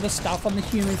this sort of stuff on the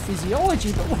human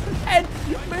physiology, but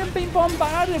we've been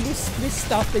bombarded with this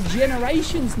stuff for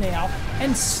generations now,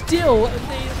 and still,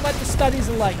 the studies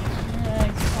are like,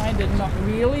 kind of not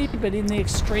really, but in the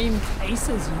extreme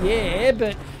cases, yeah,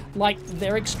 but like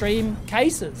they're extreme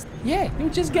cases. Yeah, you'll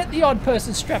just get the odd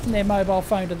person strapping their mobile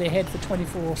phone to their head for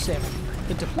 24/7.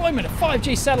 The deployment of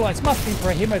 5G satellites must be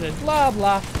prohibited, blah,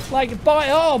 blah. Like,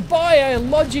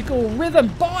 biological rhythm,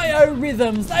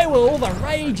 biorhythms. They were all the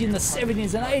rage in the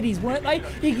 70s and 80s, weren't they?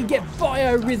 You could get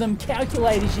biorhythm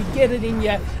calculators. You get it in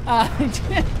your,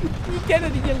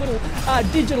 little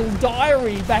digital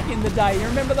diary back in the day. You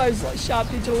remember those like sharp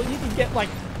digital? You could get like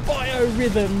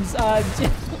biorhythms.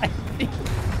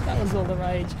 That was all the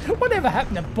rage. Whatever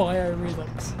happened to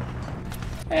biorhythms?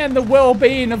 And the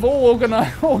well-being of all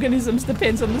organisms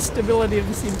depends on the stability of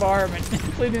this environment,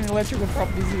 including the electrical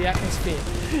properties of the atmosphere.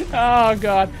 Oh,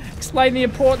 God. Explain the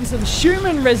importance of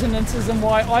Schumann resonances and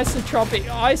why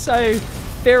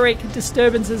isospheric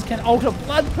disturbances can alter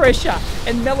blood pressure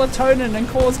and melatonin and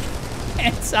cause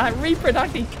cancer,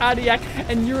 reproductive, cardiac,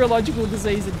 and neurological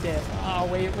disease and death. Oh,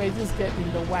 we're just getting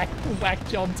into whack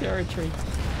job territory.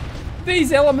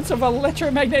 These elements of an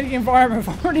electromagnetic environment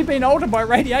have already been altered by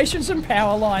radiations and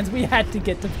power lines. We had to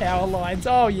get to power lines.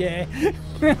 Oh, yeah.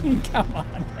 Come on.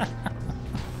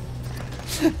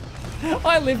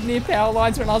 I lived near power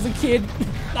lines when I was a kid.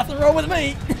 Nothing wrong with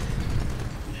me.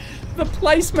 The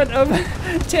placement of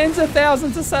tens of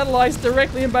thousands of satellites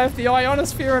directly in both the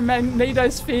ionosphere and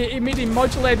magnetosphere, emitting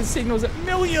modulated signals at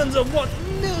millions of watts,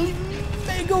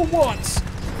 megawatts.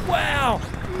 Wow.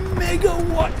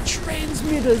 Megawatt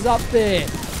transmitters up there.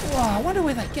 Wow, I wonder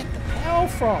where they get the power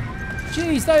from.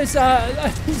 Geez, those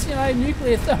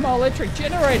nuclear thermoelectric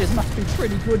generators must be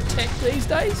pretty good tech these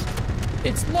days.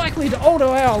 It's likely to alter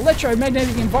our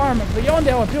electromagnetic environment beyond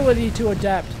our ability to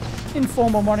adapt.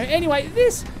 Informal monitoring. Anyway,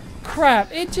 this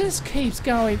crap, it just keeps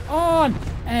going on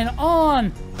and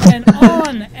on and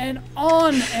on and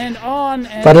on and on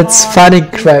and but it's on. funny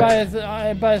crap.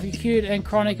 Both acute and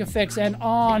chronic effects, and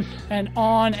on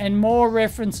and more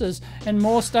references and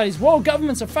more studies. World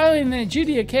governments are failing their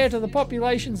duty of care to the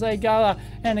populations they gather,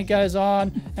 and it goes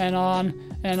on and on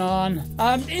and on.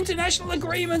 International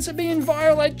agreements are being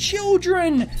violated.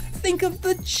 Children, think of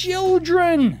the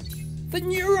children. The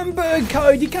Nuremberg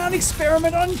Code, you can't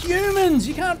experiment on humans.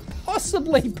 You can't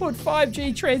possibly put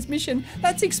 5G transmission.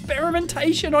 That's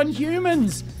experimentation on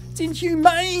humans. It's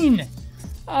inhumane.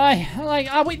 Are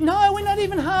we? No, we're not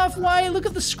even halfway. Look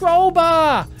at the scroll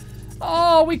bar.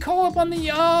 Oh, we call up on the,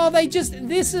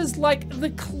 this is like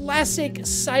the classic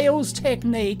sales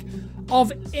technique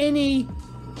of any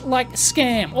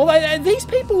scam. Although these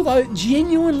people though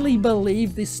genuinely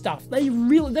believe this stuff.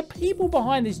 The people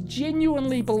behind this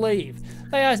genuinely believe.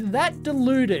 They are that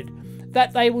deluded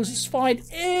that they will just find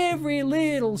every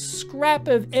little scrap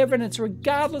of evidence,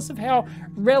 regardless of how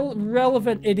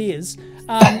relevant it is,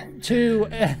 to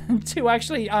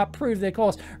actually prove their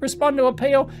cause. Respond to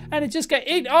appeal, and it just goes,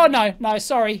 oh no,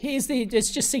 sorry,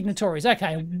 it's just signatories.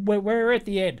 Okay, we're at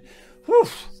the end. Whew.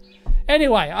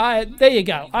 Anyway, there you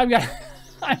go. I'm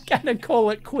gonna call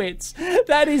it quits.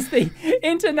 That is the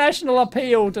international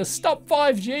appeal to stop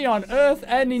 5G on Earth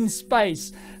and in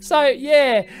space. So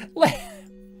yeah,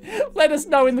 let us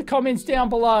know in the comments down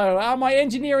below. My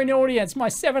engineering audience, my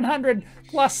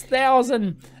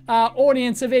 700,000+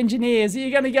 audience of engineers, are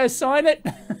you gonna go sign it?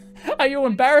 Are you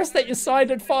embarrassed that you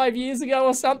signed it 5 years ago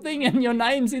or something and your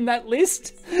name's in that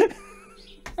list?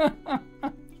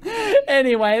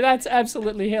 Anyway, that's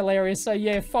absolutely hilarious. So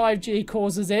yeah, 5G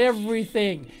causes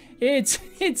everything. It's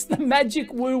the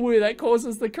magic woo-woo that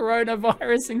causes the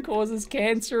coronavirus and causes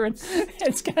cancer, and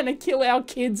it's going to kill our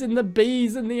kids and the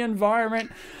bees and the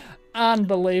environment.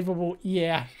 Unbelievable.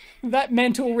 Yeah, that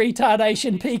mental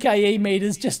retardation PCIe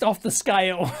meter's just off the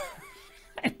scale.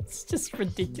 It's just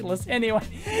ridiculous. Anyway,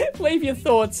 leave your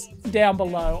thoughts down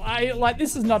below.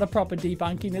 This is not a proper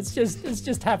debunking. It's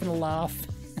just having a laugh.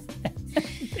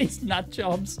 These nut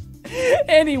jobs.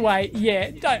 Anyway,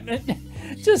 yeah,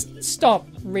 just stop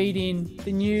reading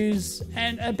the news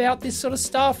and about this sort of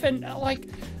stuff, and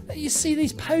you see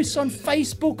these posts on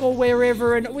Facebook or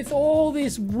wherever, and with all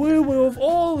this woo-woo of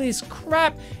all this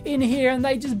crap in here, and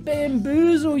they just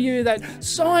bamboozle you that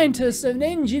scientists and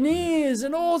engineers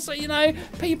and also,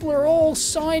 people are all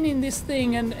signing this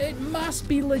thing and it must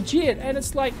be legit, and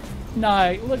it's like,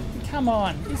 no, look, come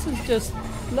on, this is just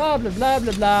blah blah blah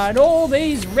blah blah, and all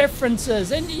these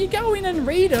references, and you go in and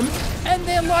read them and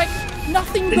they're like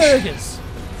nothing burgers.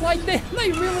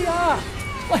 They really are.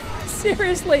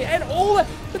 Seriously, and all that,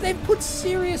 but they've put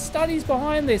serious studies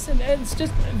behind this, and it's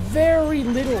just very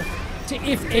little to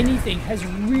If Anything has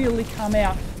really come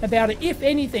out about it. If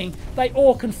anything, they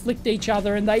all conflict each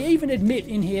other, and they even admit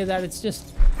in here that it's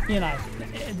just, you know,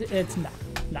 it's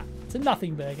it's a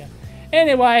nothing burger.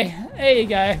 Anyway, there you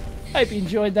go. Hope you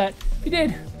enjoyed that. If you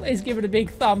did, please give it a big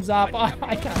thumbs up.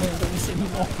 I can't handle this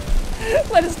anymore.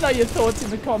 Let us know your thoughts in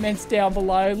the comments down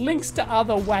below. Links to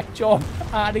other whack job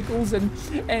articles and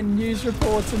news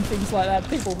reports and things like that.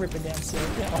 People ripping down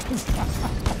circuits.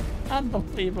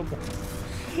 Unbelievable.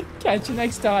 Catch you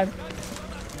next time.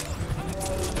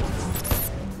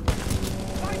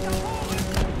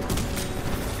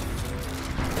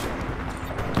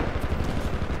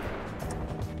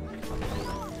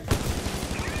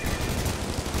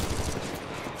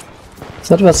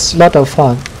 That was a lot of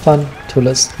fun to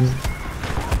listen.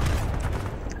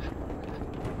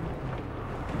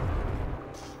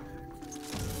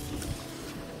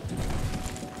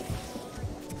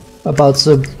 About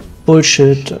the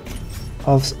bullshit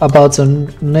about the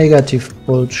negative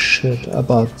bullshit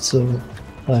about the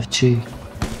 5G.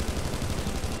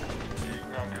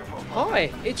 Hi,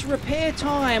 it's repair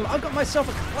time. I've got myself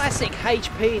a classic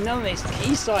HP, none of this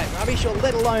Keysight rubbish or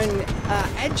let alone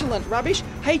Agilent rubbish.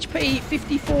 HP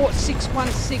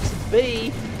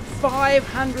 54616B,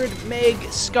 500 meg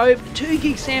scope, 2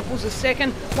 gig samples a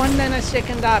second, 1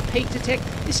 nanosecond peak detect.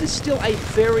 This is still a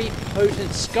very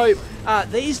potent scope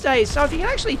these days. So if you can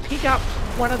actually pick up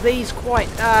one of these quite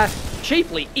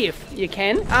cheaply, if you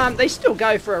can, they still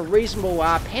go for a reasonable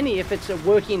penny if it's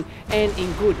working and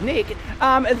in good nick.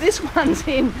 This one's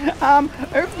in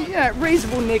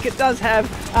reasonable nick. It does have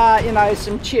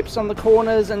some chips on the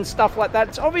corners and stuff like that.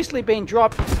 It's obviously been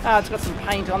dropped. It's got some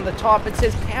paint on the top. It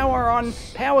says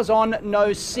powers on,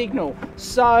 no signal.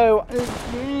 So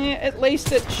at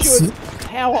least it should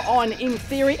power on in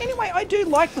theory. Anyway, I do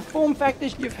like the form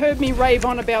factors. You've heard me rave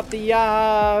on about the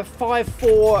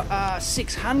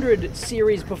 54600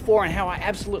 series before and how I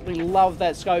absolutely love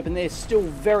that scope, and they're still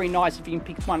very nice if you can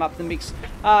pick one up. The mixed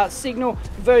signal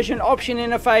version, option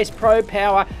interface, probe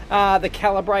power, the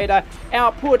calibrator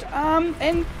output,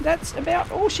 and that's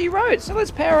about all she wrote. So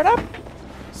let's power it up,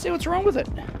 see what's wrong with it.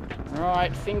 All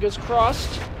right, fingers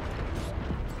crossed.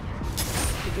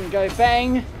 You can go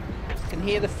bang. Can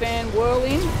hear the fan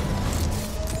whirling.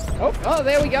 Oh,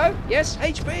 there we go. Yes,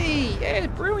 HP. Yeah,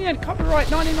 brilliant. Copyright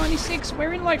 1996.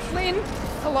 We're in like Flynn.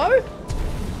 Hello?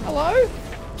 Hello?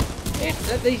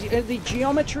 The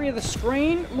geometry of the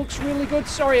screen looks really good.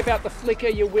 Sorry about the flicker.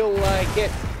 You will get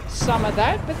some of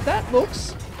that, but that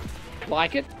looks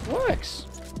like it works.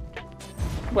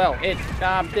 Well,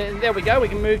 there we go. We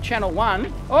can move channel 1.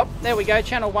 Oh, there we go.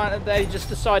 Channel 1. They just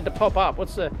decide to pop up.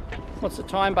 What's the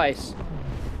time base?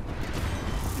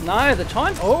 No, the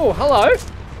time... Oh, hello.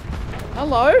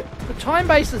 Hello. The time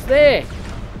base is there.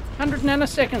 100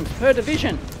 nanoseconds per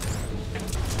division.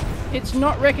 It's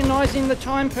not recognizing the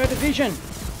time per division.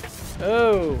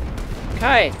 Oh.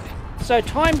 Okay. So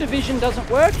time division doesn't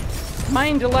work.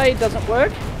 Main delay doesn't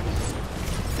work.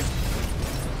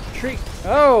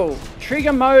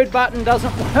 Trigger mode button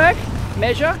doesn't work.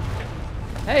 Measure.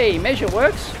 Hey, measure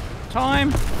works.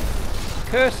 Time.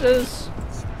 Cursors.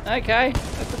 Okay, I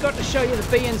forgot to show you the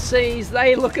BNCs.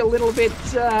 They look a little bit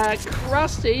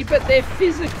crusty, but they're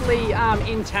physically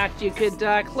intact. You could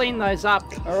clean those up.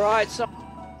 All right, so...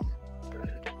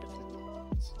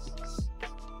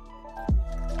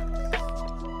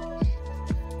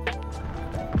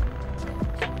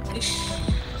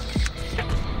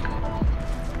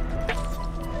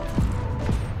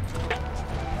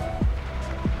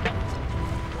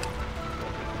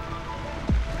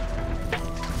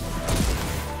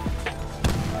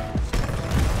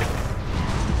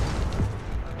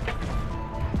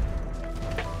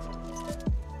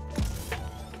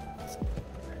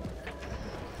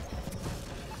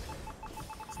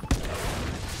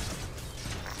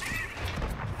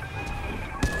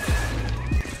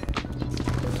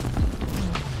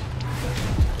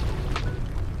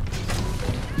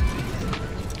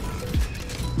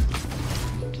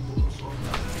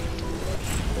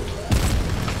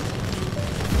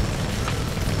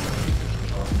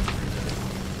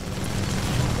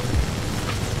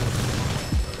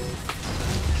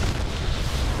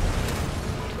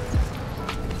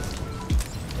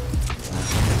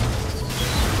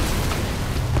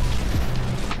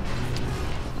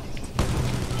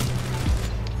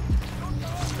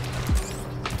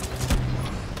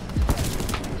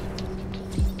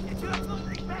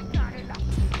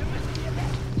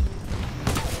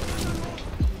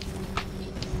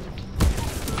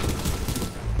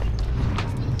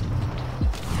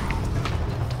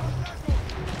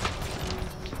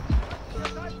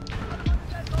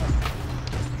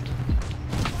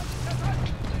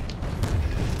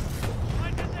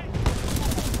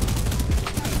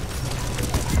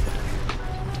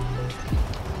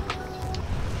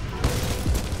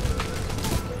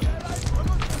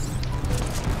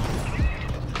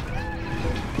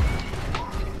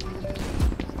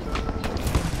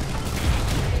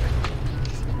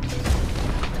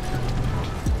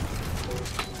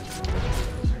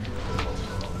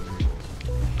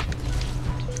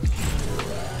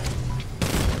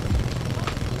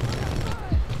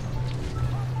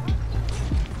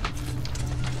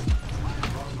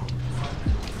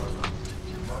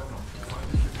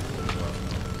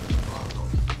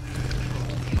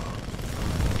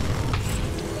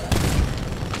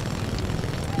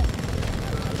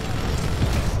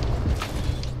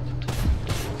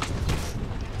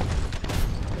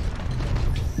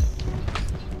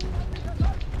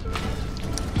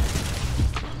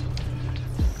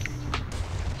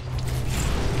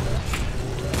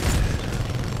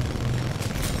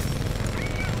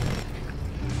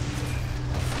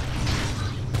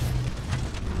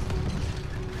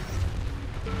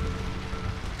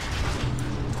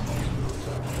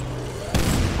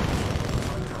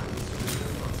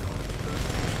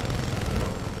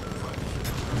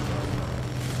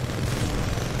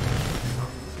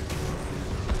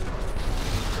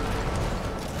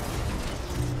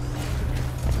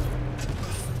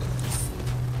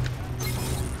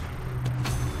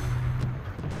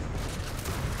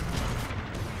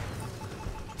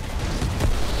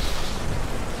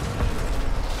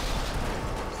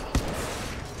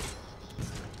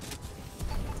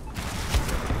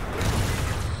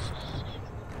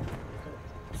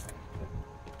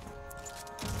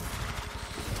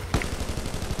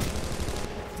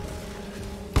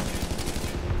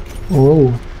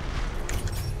 Oh.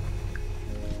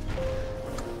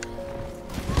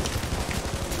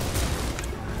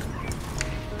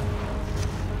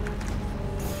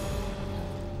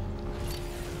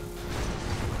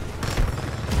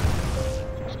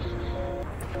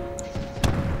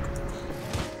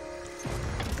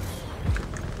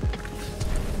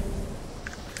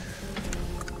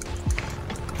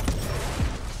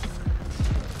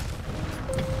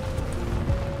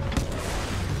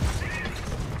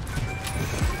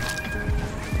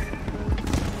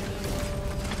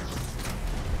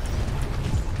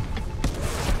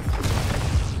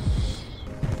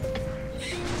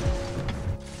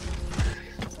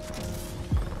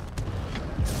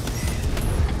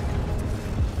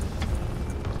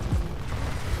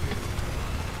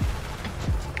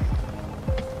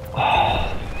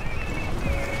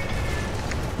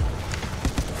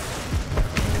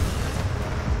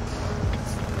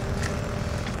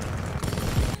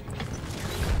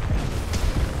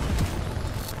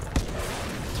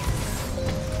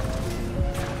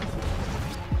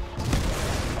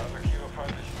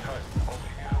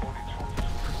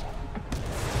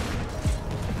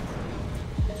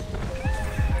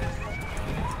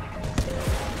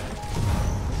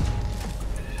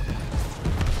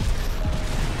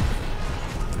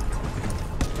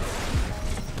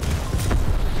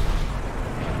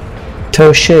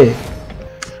 Touché.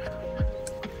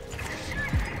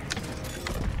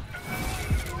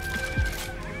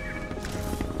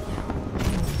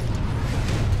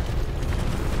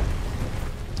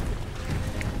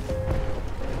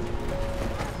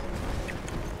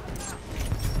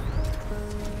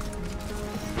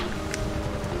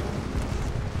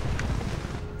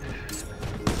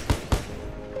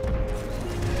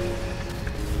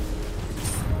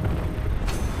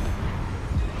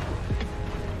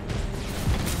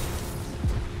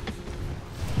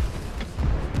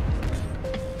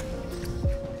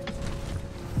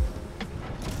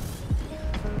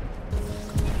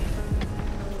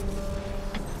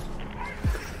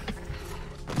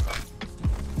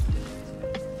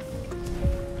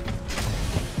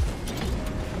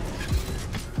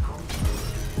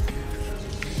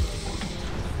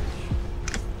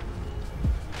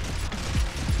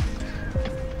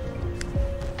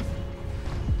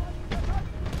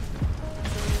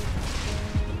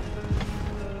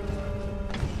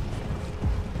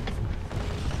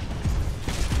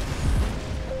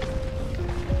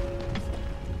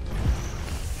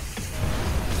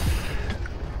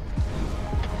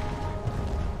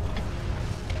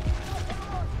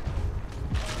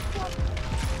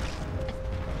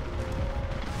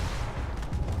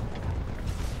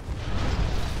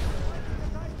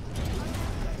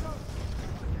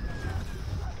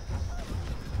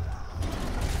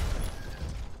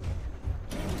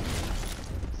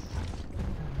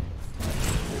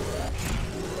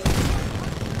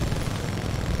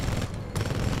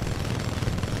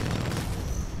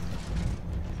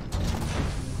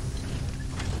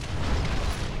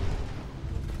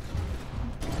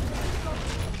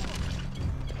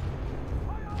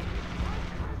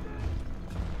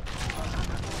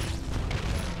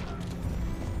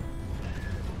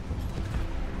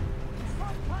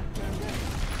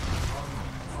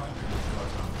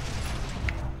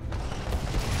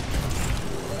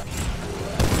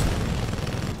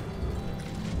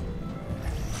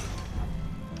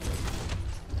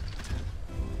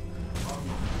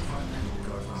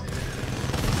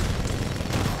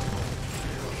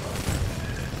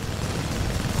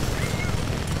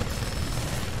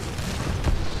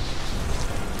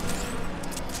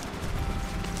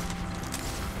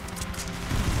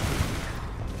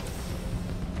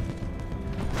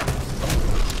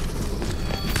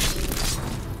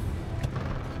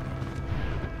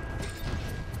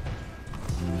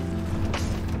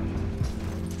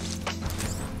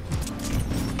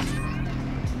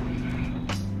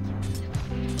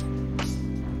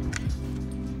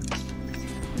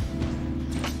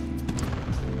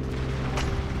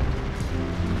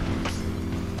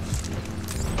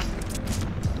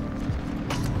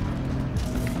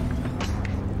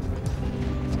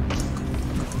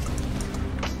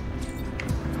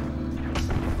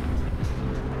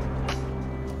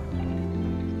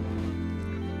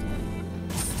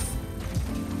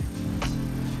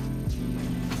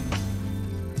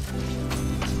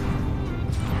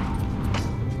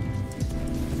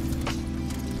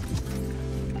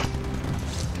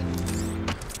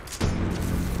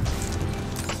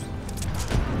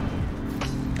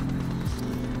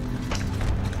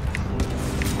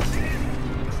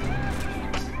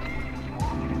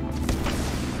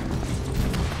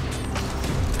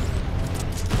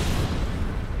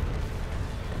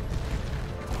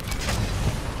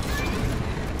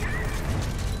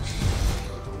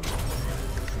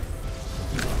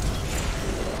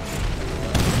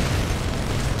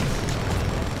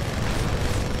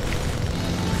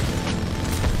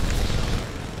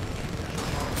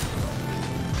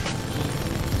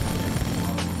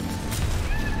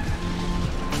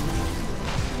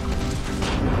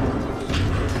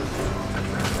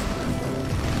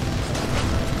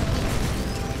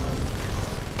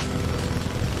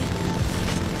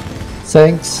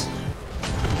 Thanks.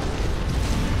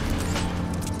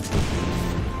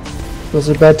 What's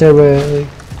the battery?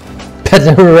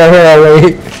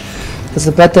 Battery. What's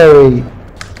the battery?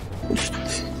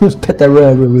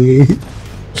 Battery.